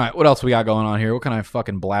 All right, what else we got going on here? What can I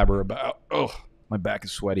fucking blabber about? Oh, my back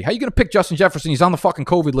is sweaty. How you going to pick Justin Jefferson? He's on the fucking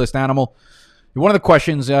COVID list, animal. One of the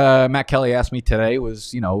questions Matt Kelly asked me today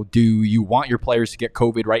was, you know, do you want your players to get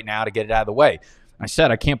COVID right now to get it out of the way? I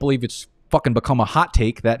said, I can't believe it's fucking become a hot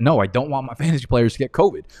take that, no, I don't want my fantasy players to get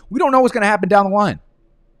COVID. We don't know what's going to happen down the line.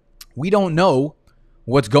 We don't know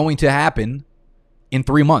what's going to happen in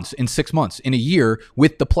 3 months, in 6 months, in a year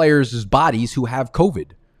with the players' bodies who have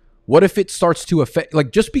COVID. What if it starts to affect,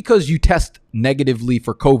 like just because you test negatively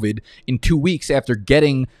for COVID in 2 weeks after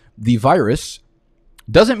getting the virus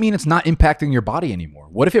doesn't mean it's not impacting your body anymore.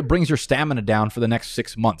 What if it brings your stamina down for the next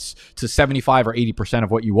 6 months to 75 or 80%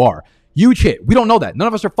 of what you are? Huge hit. We don't know that. None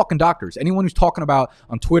of us are fucking doctors. Anyone who's talking about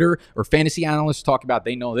on Twitter or fantasy analysts talk about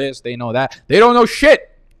they know this, they know that. They don't know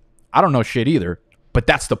shit. I don't know shit either, but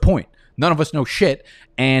that's the point. None of us know shit.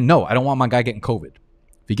 And no, I don't want my guy getting COVID.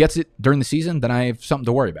 If he gets it during the season, then I have something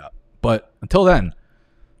to worry about. But until then,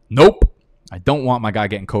 nope. I don't want my guy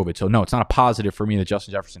getting COVID. So no, it's not a positive for me that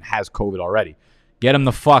Justin Jefferson has COVID already. Get him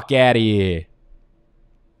the fuck out of here.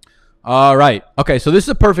 All right. Okay, so this is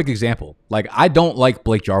a perfect example. Like, I don't like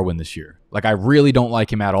Blake Jarwin this year. Like, I really don't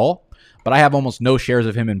like him at all. But I have almost no shares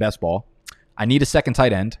of him in best ball. I need a second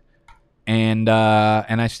tight end. And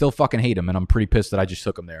I still fucking hate him. And I'm pretty pissed that I just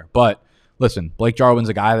took him there. But listen, Blake Jarwin's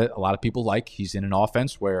a guy that a lot of people like. He's in an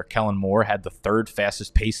offense where Kellen Moore had the third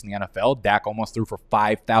fastest pace in the NFL. Dak almost threw for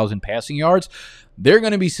 5,000 passing yards. They're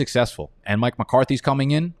going to be successful. And Mike McCarthy's coming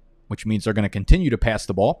in, which means they're going to continue to pass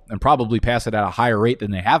the ball and probably pass it at a higher rate than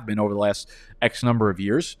they have been over the last X number of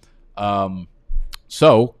years.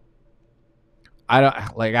 So, I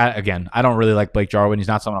don't really like Blake Jarwin. He's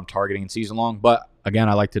not someone I'm targeting in season long, but again,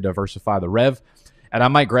 I like to diversify the rev. And I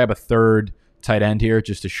might grab a third tight end here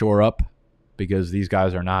just to shore up because these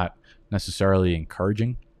guys are not necessarily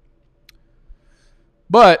encouraging.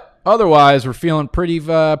 But otherwise, we're feeling pretty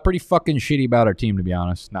fucking shitty about our team, to be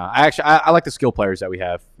honest. Nah, I like the skill players that we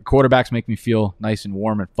have. The quarterbacks make me feel nice and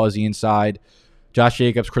warm and fuzzy inside. Josh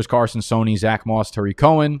Jacobs, Chris Carson, Sony, Zach Moss, Tariq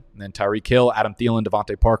Cohen, and then Tyreek Hill, Adam Thielen,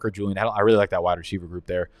 Devontae Parker, Julian Edelman. I really like that wide receiver group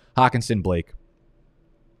there. Hawkinson, Blake.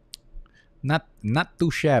 Not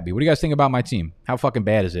too shabby. What do you guys think about my team? How fucking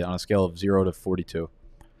bad is it on a scale of 0 to 42?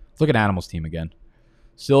 Let's look at Animals' team again.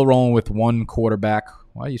 Still rolling with one quarterback.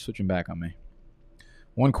 Why are you switching back on me?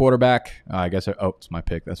 One quarterback. It's my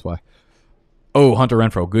pick. That's why. Oh, Hunter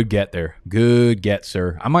Renfrow. Good get there. Good get,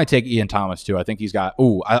 sir. I might take Ian Thomas, too. I think he's got...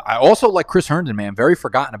 I also like Chris Herndon, man. Very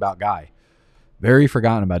forgotten about guy. Very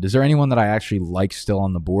forgotten about. Is there anyone that I actually like still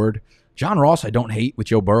on the board? John Ross, I don't hate with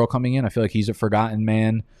Joe Burrow coming in. I feel like he's a forgotten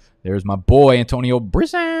man. There's my boy, Antonio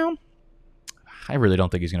Brown. I really don't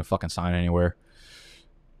think he's going to fucking sign anywhere.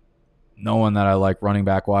 No one that I like running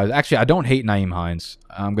back wise. Actually, I don't hate Nyheim Hines.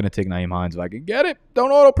 I'm going to take Nyheim Hines if I can get it.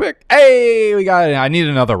 Don't auto pick. Hey, we got it. I need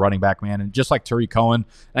another running back, man. And just like Tariq Cohen,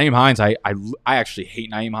 Nyheim Hines, I actually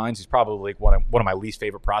hate Nyheim Hines. He's probably one of my least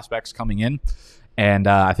favorite prospects coming in. And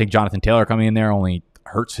I think Jonathan Taylor coming in there only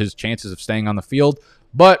hurts his chances of staying on the field.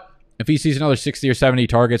 But if he sees another 60 or 70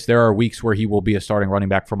 targets, there are weeks where he will be a starting running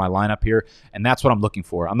back for my lineup here. And that's what I'm looking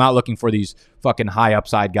for. I'm not looking for these fucking high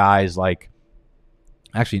upside guys like,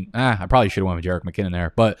 actually, I probably should have went with Jerick McKinnon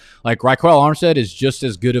there. But like Raquel Armstead is just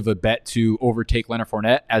as good of a bet to overtake Leonard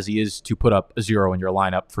Fournette as he is to put up a 0 in your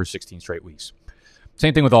lineup for 16 straight weeks.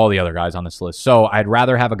 Same thing with all the other guys on this list. So I'd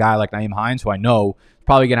rather have a guy like Nyheim Hines, who I know is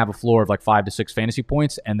probably going to have a floor of like 5 to 6 fantasy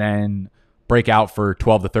points and then break out for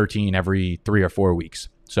 12 to 13 every 3 or 4 weeks.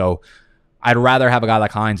 So I'd rather have a guy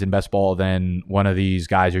like Hines in best ball than one of these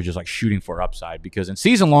guys who are just like shooting for upside, because in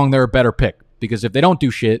season long, they're a better pick, because if they don't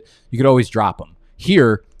do shit, you could always drop them.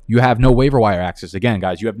 Here, you have no waiver wire access. Again,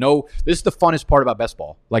 guys, you have no... This is the funnest part about best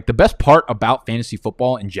ball. Like, the best part about fantasy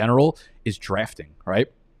football in general is drafting, right?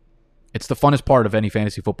 It's the funnest part of any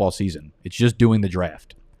fantasy football season. It's just doing the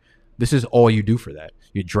draft. This is all you do for that.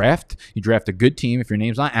 You draft a good team. If your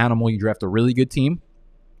name's not Animal, you draft a really good team.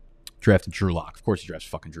 Drafted Drew Lock. Of course you draft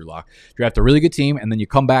fucking Drew Lock. Draft a really good team, and then you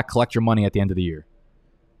come back, collect your money at the end of the year.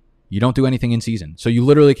 You don't do anything in season. So you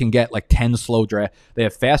literally can get like 10 slow drafts. They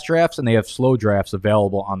have fast drafts and they have slow drafts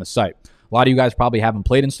available on the site. A lot of you guys probably haven't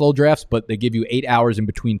played in slow drafts, but they give you 8 hours in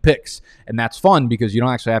between picks. And that's fun because you don't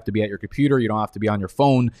actually have to be at your computer. You don't have to be on your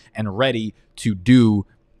phone and ready to do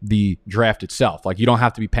the draft itself. Like, you don't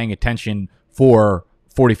have to be paying attention for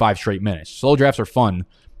 45 straight minutes. Slow drafts are fun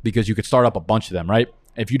because you could start up a bunch of them, right?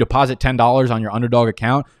 If you deposit $10 on your Underdog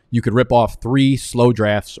account, you could rip off 3 slow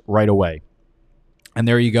drafts right away. And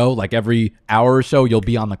there you go. Like, every hour or so, you'll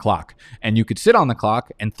be on the clock. And you could sit on the clock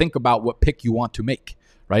and think about what pick you want to make,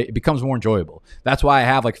 right? It becomes more enjoyable. That's why I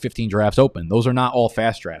have like 15 drafts open. Those are not all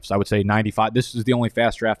fast drafts. I would say 95. This is the only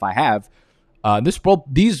fast draft I have.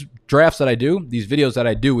 These drafts that I do, these videos that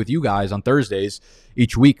I do with you guys on Thursdays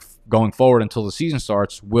each week going forward until the season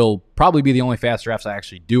starts, will probably be the only fast drafts I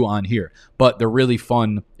actually do on here. But they're really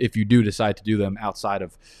fun if you do decide to do them outside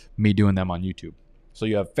of me doing them on YouTube. So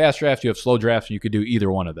you have fast drafts, you have slow drafts, you could do either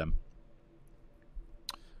one of them.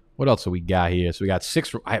 What else do we got here? So we got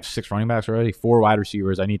 6. I have 6 running backs already, 4 wide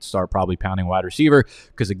receivers. I need to start probably pounding wide receiver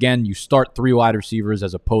because, again, you start 3 wide receivers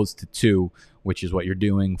as opposed to 2, which is what you're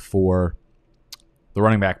doing for the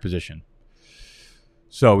running back position.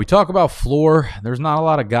 So we talk about floor. There's not a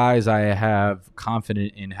lot of guys I have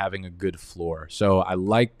confident in having a good floor. So I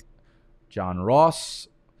like John Ross.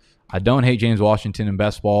 I don't hate James Washington in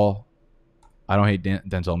best ball. I don't hate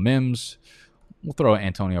Denzel Mims. We'll throw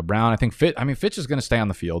Antonio Brown. I think Fitz is going to stay on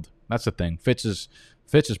the field. That's the thing. Fitz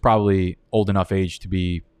is probably old enough age to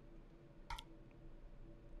be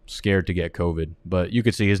scared to get COVID. But you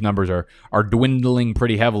could see his numbers are dwindling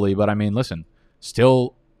pretty heavily. But, I mean, listen,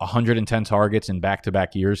 still 110 targets in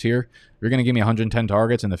back-to-back years here. You're going to give me 110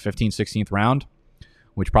 targets in the 15th, 16th round,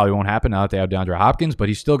 which probably won't happen now that they have DeAndre Hopkins. But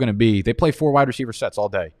he's still going to be – they play 4 wide receiver sets all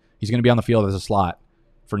day. He's going to be on the field as a slot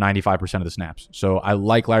for 95% of the snaps. So I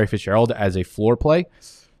like Larry Fitzgerald as a floor play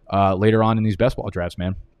later on in these best ball drafts,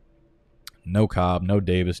 man. No Cobb, no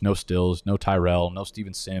Davis, no Stills, no Tyrell, no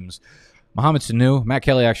Steven Sims. Mohamed Sanu, Matt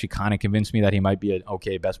Kelly actually kind of convinced me that he might be an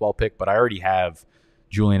okay best ball pick, but I already have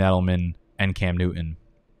Julian Edelman and Cam Newton.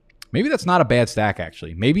 Maybe that's not a bad stack,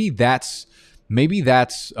 actually. Maybe that's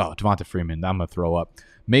Devonta Freeman. I'm going to throw up.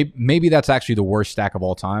 Maybe that's actually the worst stack of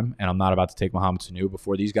all time, and I'm not about to take Mohamed Sanu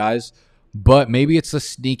before these guys. But maybe it's a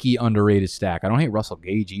sneaky underrated stack. I don't hate Russell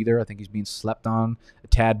Gage either. I think he's being slept on a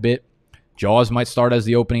tad bit. Jaws might start as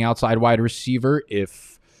the opening outside wide receiver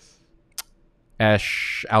if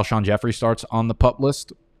Alshon Jeffrey starts on the PUP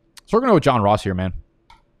list. So we're going to go with John Ross here, man.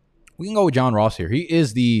 We can go with John Ross here. He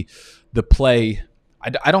is the play.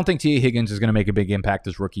 I don't think T.A. Higgins is going to make a big impact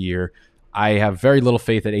this rookie year. I have very little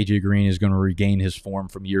faith that A.J. Green is going to regain his form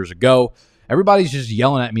from years ago. Everybody's just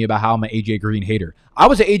yelling at me about how I'm an A.J. Green hater. I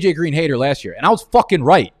was an A.J. Green hater last year, and I was fucking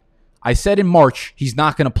right. I said in March he's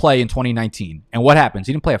not going to play in 2019. And what happens?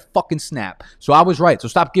 He didn't play a fucking snap. So I was right. So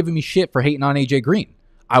stop giving me shit for hating on A.J. Green.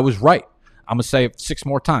 I was right. I'm going to say it 6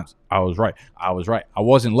 more times. I was right. I was right. I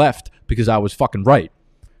wasn't left because I was fucking right.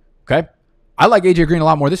 Okay? I like A.J. Green a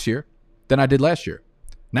lot more this year than I did last year.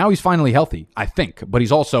 Now he's finally healthy, I think. But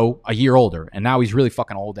he's also a year older. And now he's really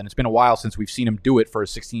fucking old. And it's been a while since we've seen him do it for a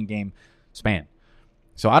 16-game span.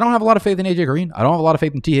 So I don't have a lot of faith in A.J. Green. I don't have a lot of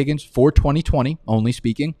faith in T. Higgins for 2020, only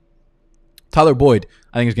speaking. Tyler Boyd,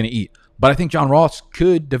 I think, is going to eat. But I think John Ross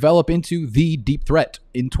could develop into the deep threat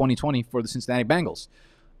in 2020 for the Cincinnati Bengals.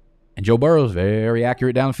 And Joe Burrow is very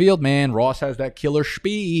accurate downfield, man. Ross has that killer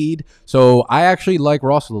speed. So I actually like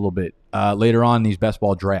Ross a little bit later on in these best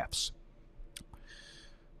ball drafts.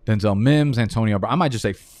 Denzel Mims, Antonio Brown. I might just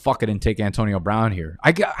say fuck it and take Antonio Brown here.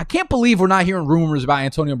 I can't believe we're not hearing rumors about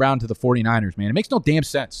Antonio Brown to the 49ers, man. It makes no damn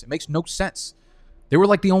sense. It makes no sense. They were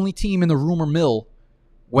like the only team in the rumor mill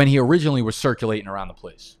when he originally was circulating around the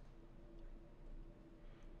place.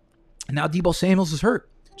 And now Deebo Samuels is hurt.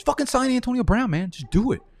 Just fucking sign Antonio Brown, man. Just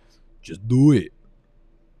do it. Just do it.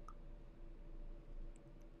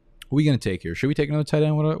 Who are we going to take here? Should we take another tight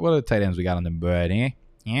end? What are the tight ends we got on the board?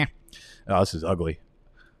 Yeah. Oh, this is ugly.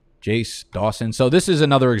 Jace, Dawson. So this is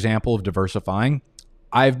another example of diversifying.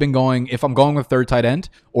 I've been going, if I'm going with third tight end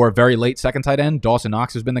or a very late second tight end, Dawson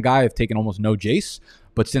Knox has been the guy. I've taken almost no Jace.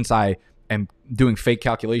 But since I am doing fake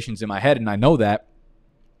calculations in my head and I know that,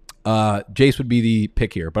 Jace would be the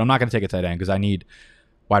pick here. But I'm not going to take a tight end because I need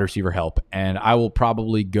wide receiver help. And I will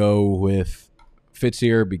probably go with Fitz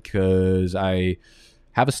here because I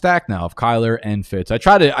have a stack now of Kyler and Fitz. I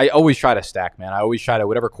always try to stack, man. I always try to,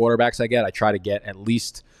 whatever quarterbacks I get, I try to get at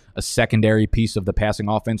least a secondary piece of the passing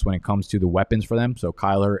offense when it comes to the weapons for them. So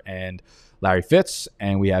Kyler and Larry Fitz,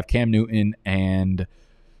 and we have Cam Newton and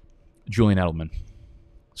Julian Edelman.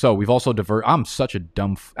 So we've also I'm such a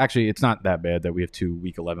dumb. Actually, it's not that bad that we have 2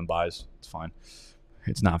 week 11 buys. It's fine.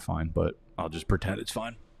 It's not fine, but I'll just pretend it's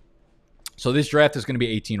fine. So this draft is going to be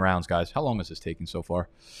 18 rounds, guys. How long is this taking so far?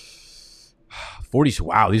 40.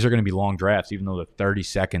 Wow, these are going to be long drafts, even though they're 30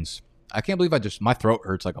 seconds. I can't believe my throat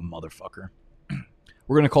hurts like a motherfucker.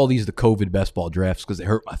 We're going to call these the COVID best ball drafts because they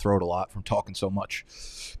hurt my throat a lot from talking so much.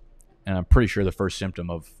 And I'm pretty sure the first symptom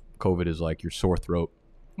of COVID is like your sore throat.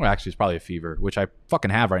 Well, actually, it's probably a fever, which I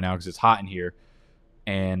fucking have right now because it's hot in here.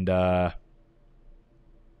 And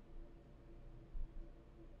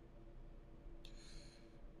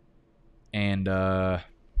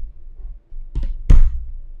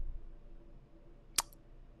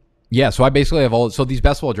yeah, so I basically have so these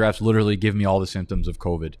best ball drafts literally give me all the symptoms of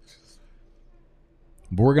COVID.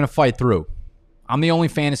 But we're going to fight through. I'm the only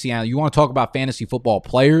fantasy analyst. You want to talk about fantasy football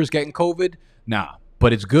players getting COVID? Nah.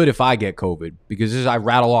 But it's good if I get COVID because I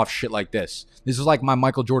rattle off shit like this. This is like my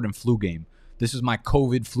Michael Jordan flu game. This is my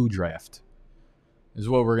COVID flu draft. This is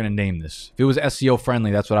what we're going to name this. If it was SEO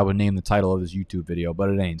friendly, that's what I would name the title of this YouTube video. But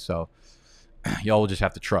it ain't. So y'all will just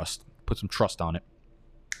have to trust. Put some trust on it.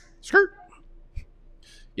 Skirt.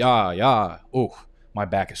 Yeah. Oh. My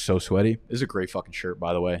back is so sweaty. This is a great fucking shirt,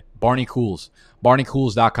 by the way. Barney Cools.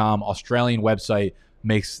 BarneyCools.com. Australian website.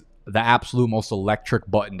 Makes the absolute most electric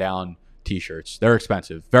button-down t-shirts. They're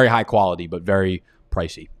expensive. Very high quality, but very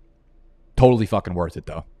pricey. Totally fucking worth it,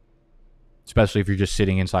 though. Especially if you're just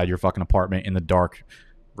sitting inside your fucking apartment in the dark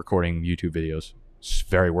recording YouTube videos. It's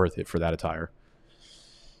very worth it for that attire.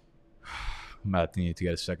 I'm about to need to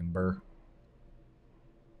get a second burr.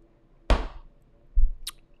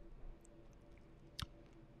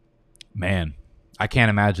 Man, I can't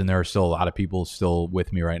imagine there are still a lot of people still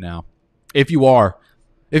with me right now. If you're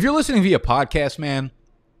listening via podcast, man,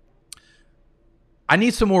 I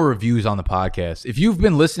need some more reviews on the podcast. If you've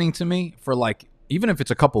been listening to me for like, even if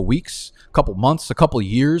it's a couple weeks, a couple months, a couple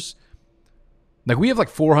years, like we have like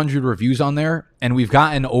 400 reviews on there and we've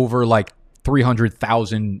gotten over like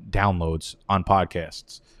 300,000 downloads on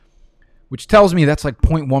podcasts, which tells me that's like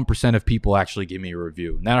 0.1% of people actually give me a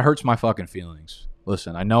review. And that hurts my fucking feelings.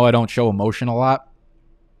 Listen, I know I don't show emotion a lot,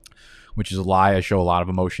 which is a lie. I show a lot of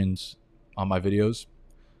emotions on my videos.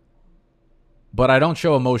 But I don't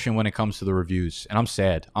show emotion when it comes to the reviews. And I'm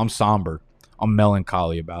sad. I'm somber. I'm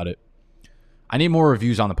melancholy about it. I need more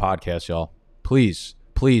reviews on the podcast, y'all. Please,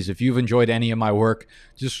 if you've enjoyed any of my work,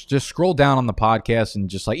 just scroll down on the podcast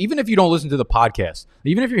and just like, even if you don't listen to the podcast,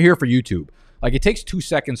 even if you're here for YouTube, like it takes 2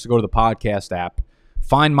 seconds to go to the podcast app,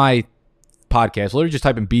 find my podcast, literally just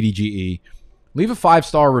type in BDGE, leave a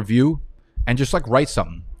 5-star review, and just like write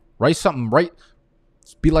something.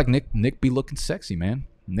 Be like Nick be looking sexy, man.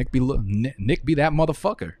 Nick be that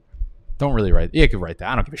motherfucker. Don't really write. Yeah, you could write that.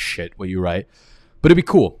 I don't give a shit what you write. But it'd be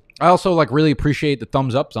cool. I also like really appreciate the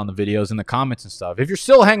thumbs ups on the videos and the comments and stuff. If you're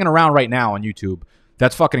still hanging around right now on YouTube,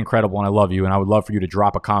 that's fucking incredible, and I love you, and I would love for you to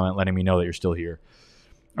drop a comment letting me know that you're still here.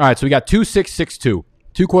 All right, so we got 2-6-6-2.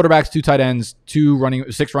 2 quarterbacks, 2 tight ends,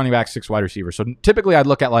 6 running backs, 6 wide receivers. So typically I'd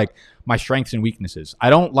look at like my strengths and weaknesses. I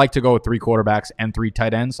don't like to go with 3 quarterbacks and 3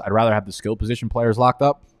 tight ends. I'd rather have the skill position players locked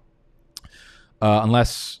up.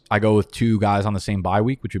 Unless I go with 2 guys on the same bye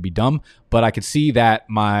week, which would be dumb. But I could see that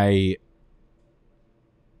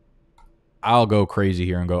I'll go crazy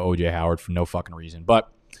here and go OJ Howard for no fucking reason.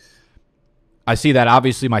 But I see that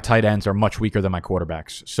obviously my tight ends are much weaker than my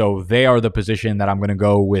quarterbacks. So they are the position that I'm going to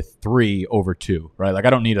go with 3 over 2, right? Like I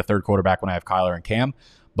don't need a third quarterback when I have Kyler and Cam,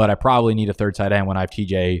 but I probably need a third tight end when I have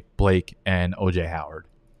TJ, Blake, and OJ Howard.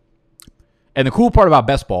 And the cool part about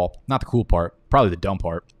best ball, not the cool part, probably the dumb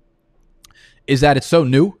part, is that it's so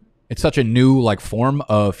new. It's such a new like form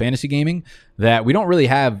of fantasy gaming that we don't really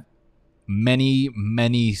have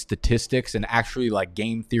many statistics and actually like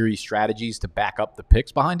game theory strategies to back up the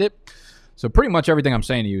picks behind it. So pretty much everything I'm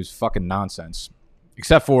saying to you is fucking nonsense,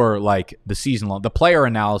 except for like the season long. The player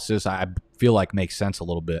analysis I feel like makes sense a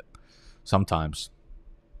little bit sometimes.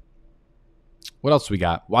 What else we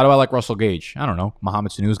got? Why do I like Russell Gage? I don't know.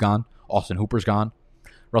 Mohamed Sanu's gone. Austin Hooper's gone.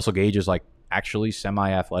 Russell Gage is like actually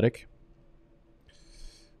semi-athletic.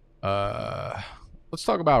 Let's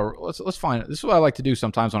talk about, let's find, this is what I like to do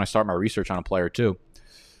sometimes when I start my research on a player too.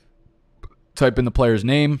 Type in the player's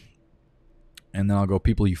name, and then I'll go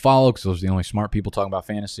people you follow, because those are the only smart people talking about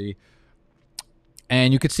fantasy.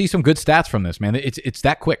 And you could see some good stats from this, man. It's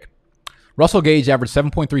that quick. Russell Gage averaged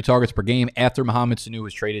 7.3 targets per game after Mohamed Sanu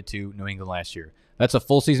was traded to New England last year. That's a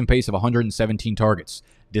full season pace of 117 targets.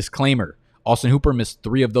 Disclaimer, Austin Hooper missed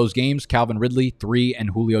 3 of those games, Calvin Ridley 3,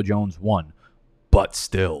 and Julio Jones 1. But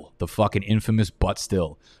still, the fucking infamous but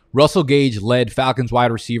still. Russell Gage led Falcons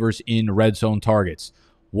wide receivers in red zone targets.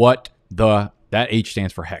 That H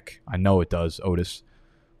stands for heck. I know it does, Otis.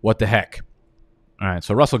 What the heck? All right,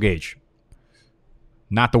 so Russell Gage.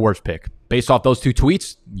 Not the worst pick. Based off those 2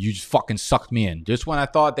 tweets, you just fucking sucked me in. Just when I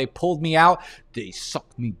thought they pulled me out, they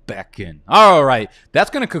sucked me back in. All right, that's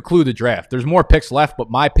going to conclude the draft. There's more picks left, but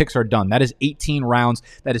my picks are done. That is 18 rounds.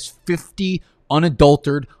 That is 50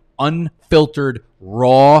 unadulterated, unfiltered,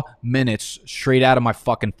 raw minutes straight out of my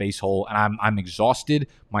fucking face hole. And I'm exhausted.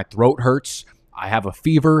 My throat hurts. I have a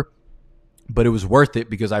fever. But it was worth it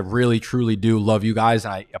because I really, truly do love you guys.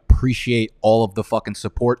 And I appreciate all of the fucking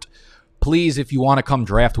support. Please, if you want to come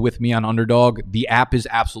draft with me on Underdog, the app is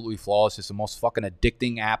absolutely flawless. It's the most fucking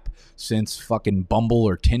addicting app since fucking Bumble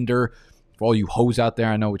or Tinder. For all you hoes out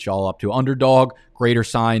there, I know what y'all up to. Underdog,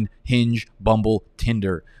 > Hinge, Bumble,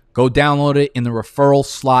 Tinder. Go download it in the referral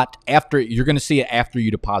slot. You're going to see it after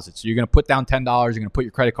you deposit. So you're going to put down $10. You're going to put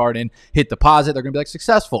your credit card in, hit deposit. They're going to be like,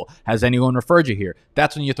 successful. Has anyone referred you here?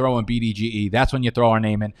 That's when you throw in BDGE. That's when you throw our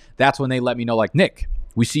name in. That's when they let me know, like, Nick,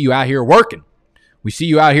 we see you out here working. We see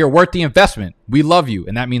you out here worth the investment. We love you.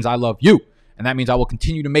 And that means I love you. And that means I will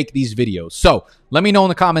continue to make these videos. So let me know in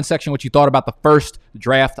the comment section what you thought about the first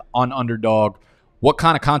draft on Underdog. What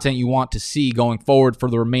kind of content you want to see going forward for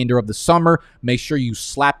the remainder of the summer. Make sure you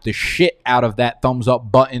slap the shit out of that thumbs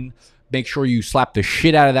up button. Make sure you slap the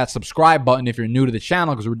shit out of that subscribe button if you're new to the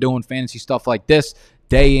channel, because we're doing fantasy stuff like this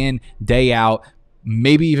day in, day out,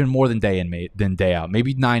 maybe even more than day in than day out.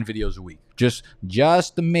 Maybe 9 videos a week. Just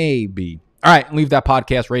maybe. All right, leave that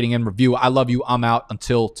podcast rating and review. I love you. I'm out.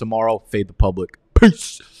 Until tomorrow, fade the public.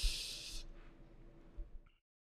 Peace.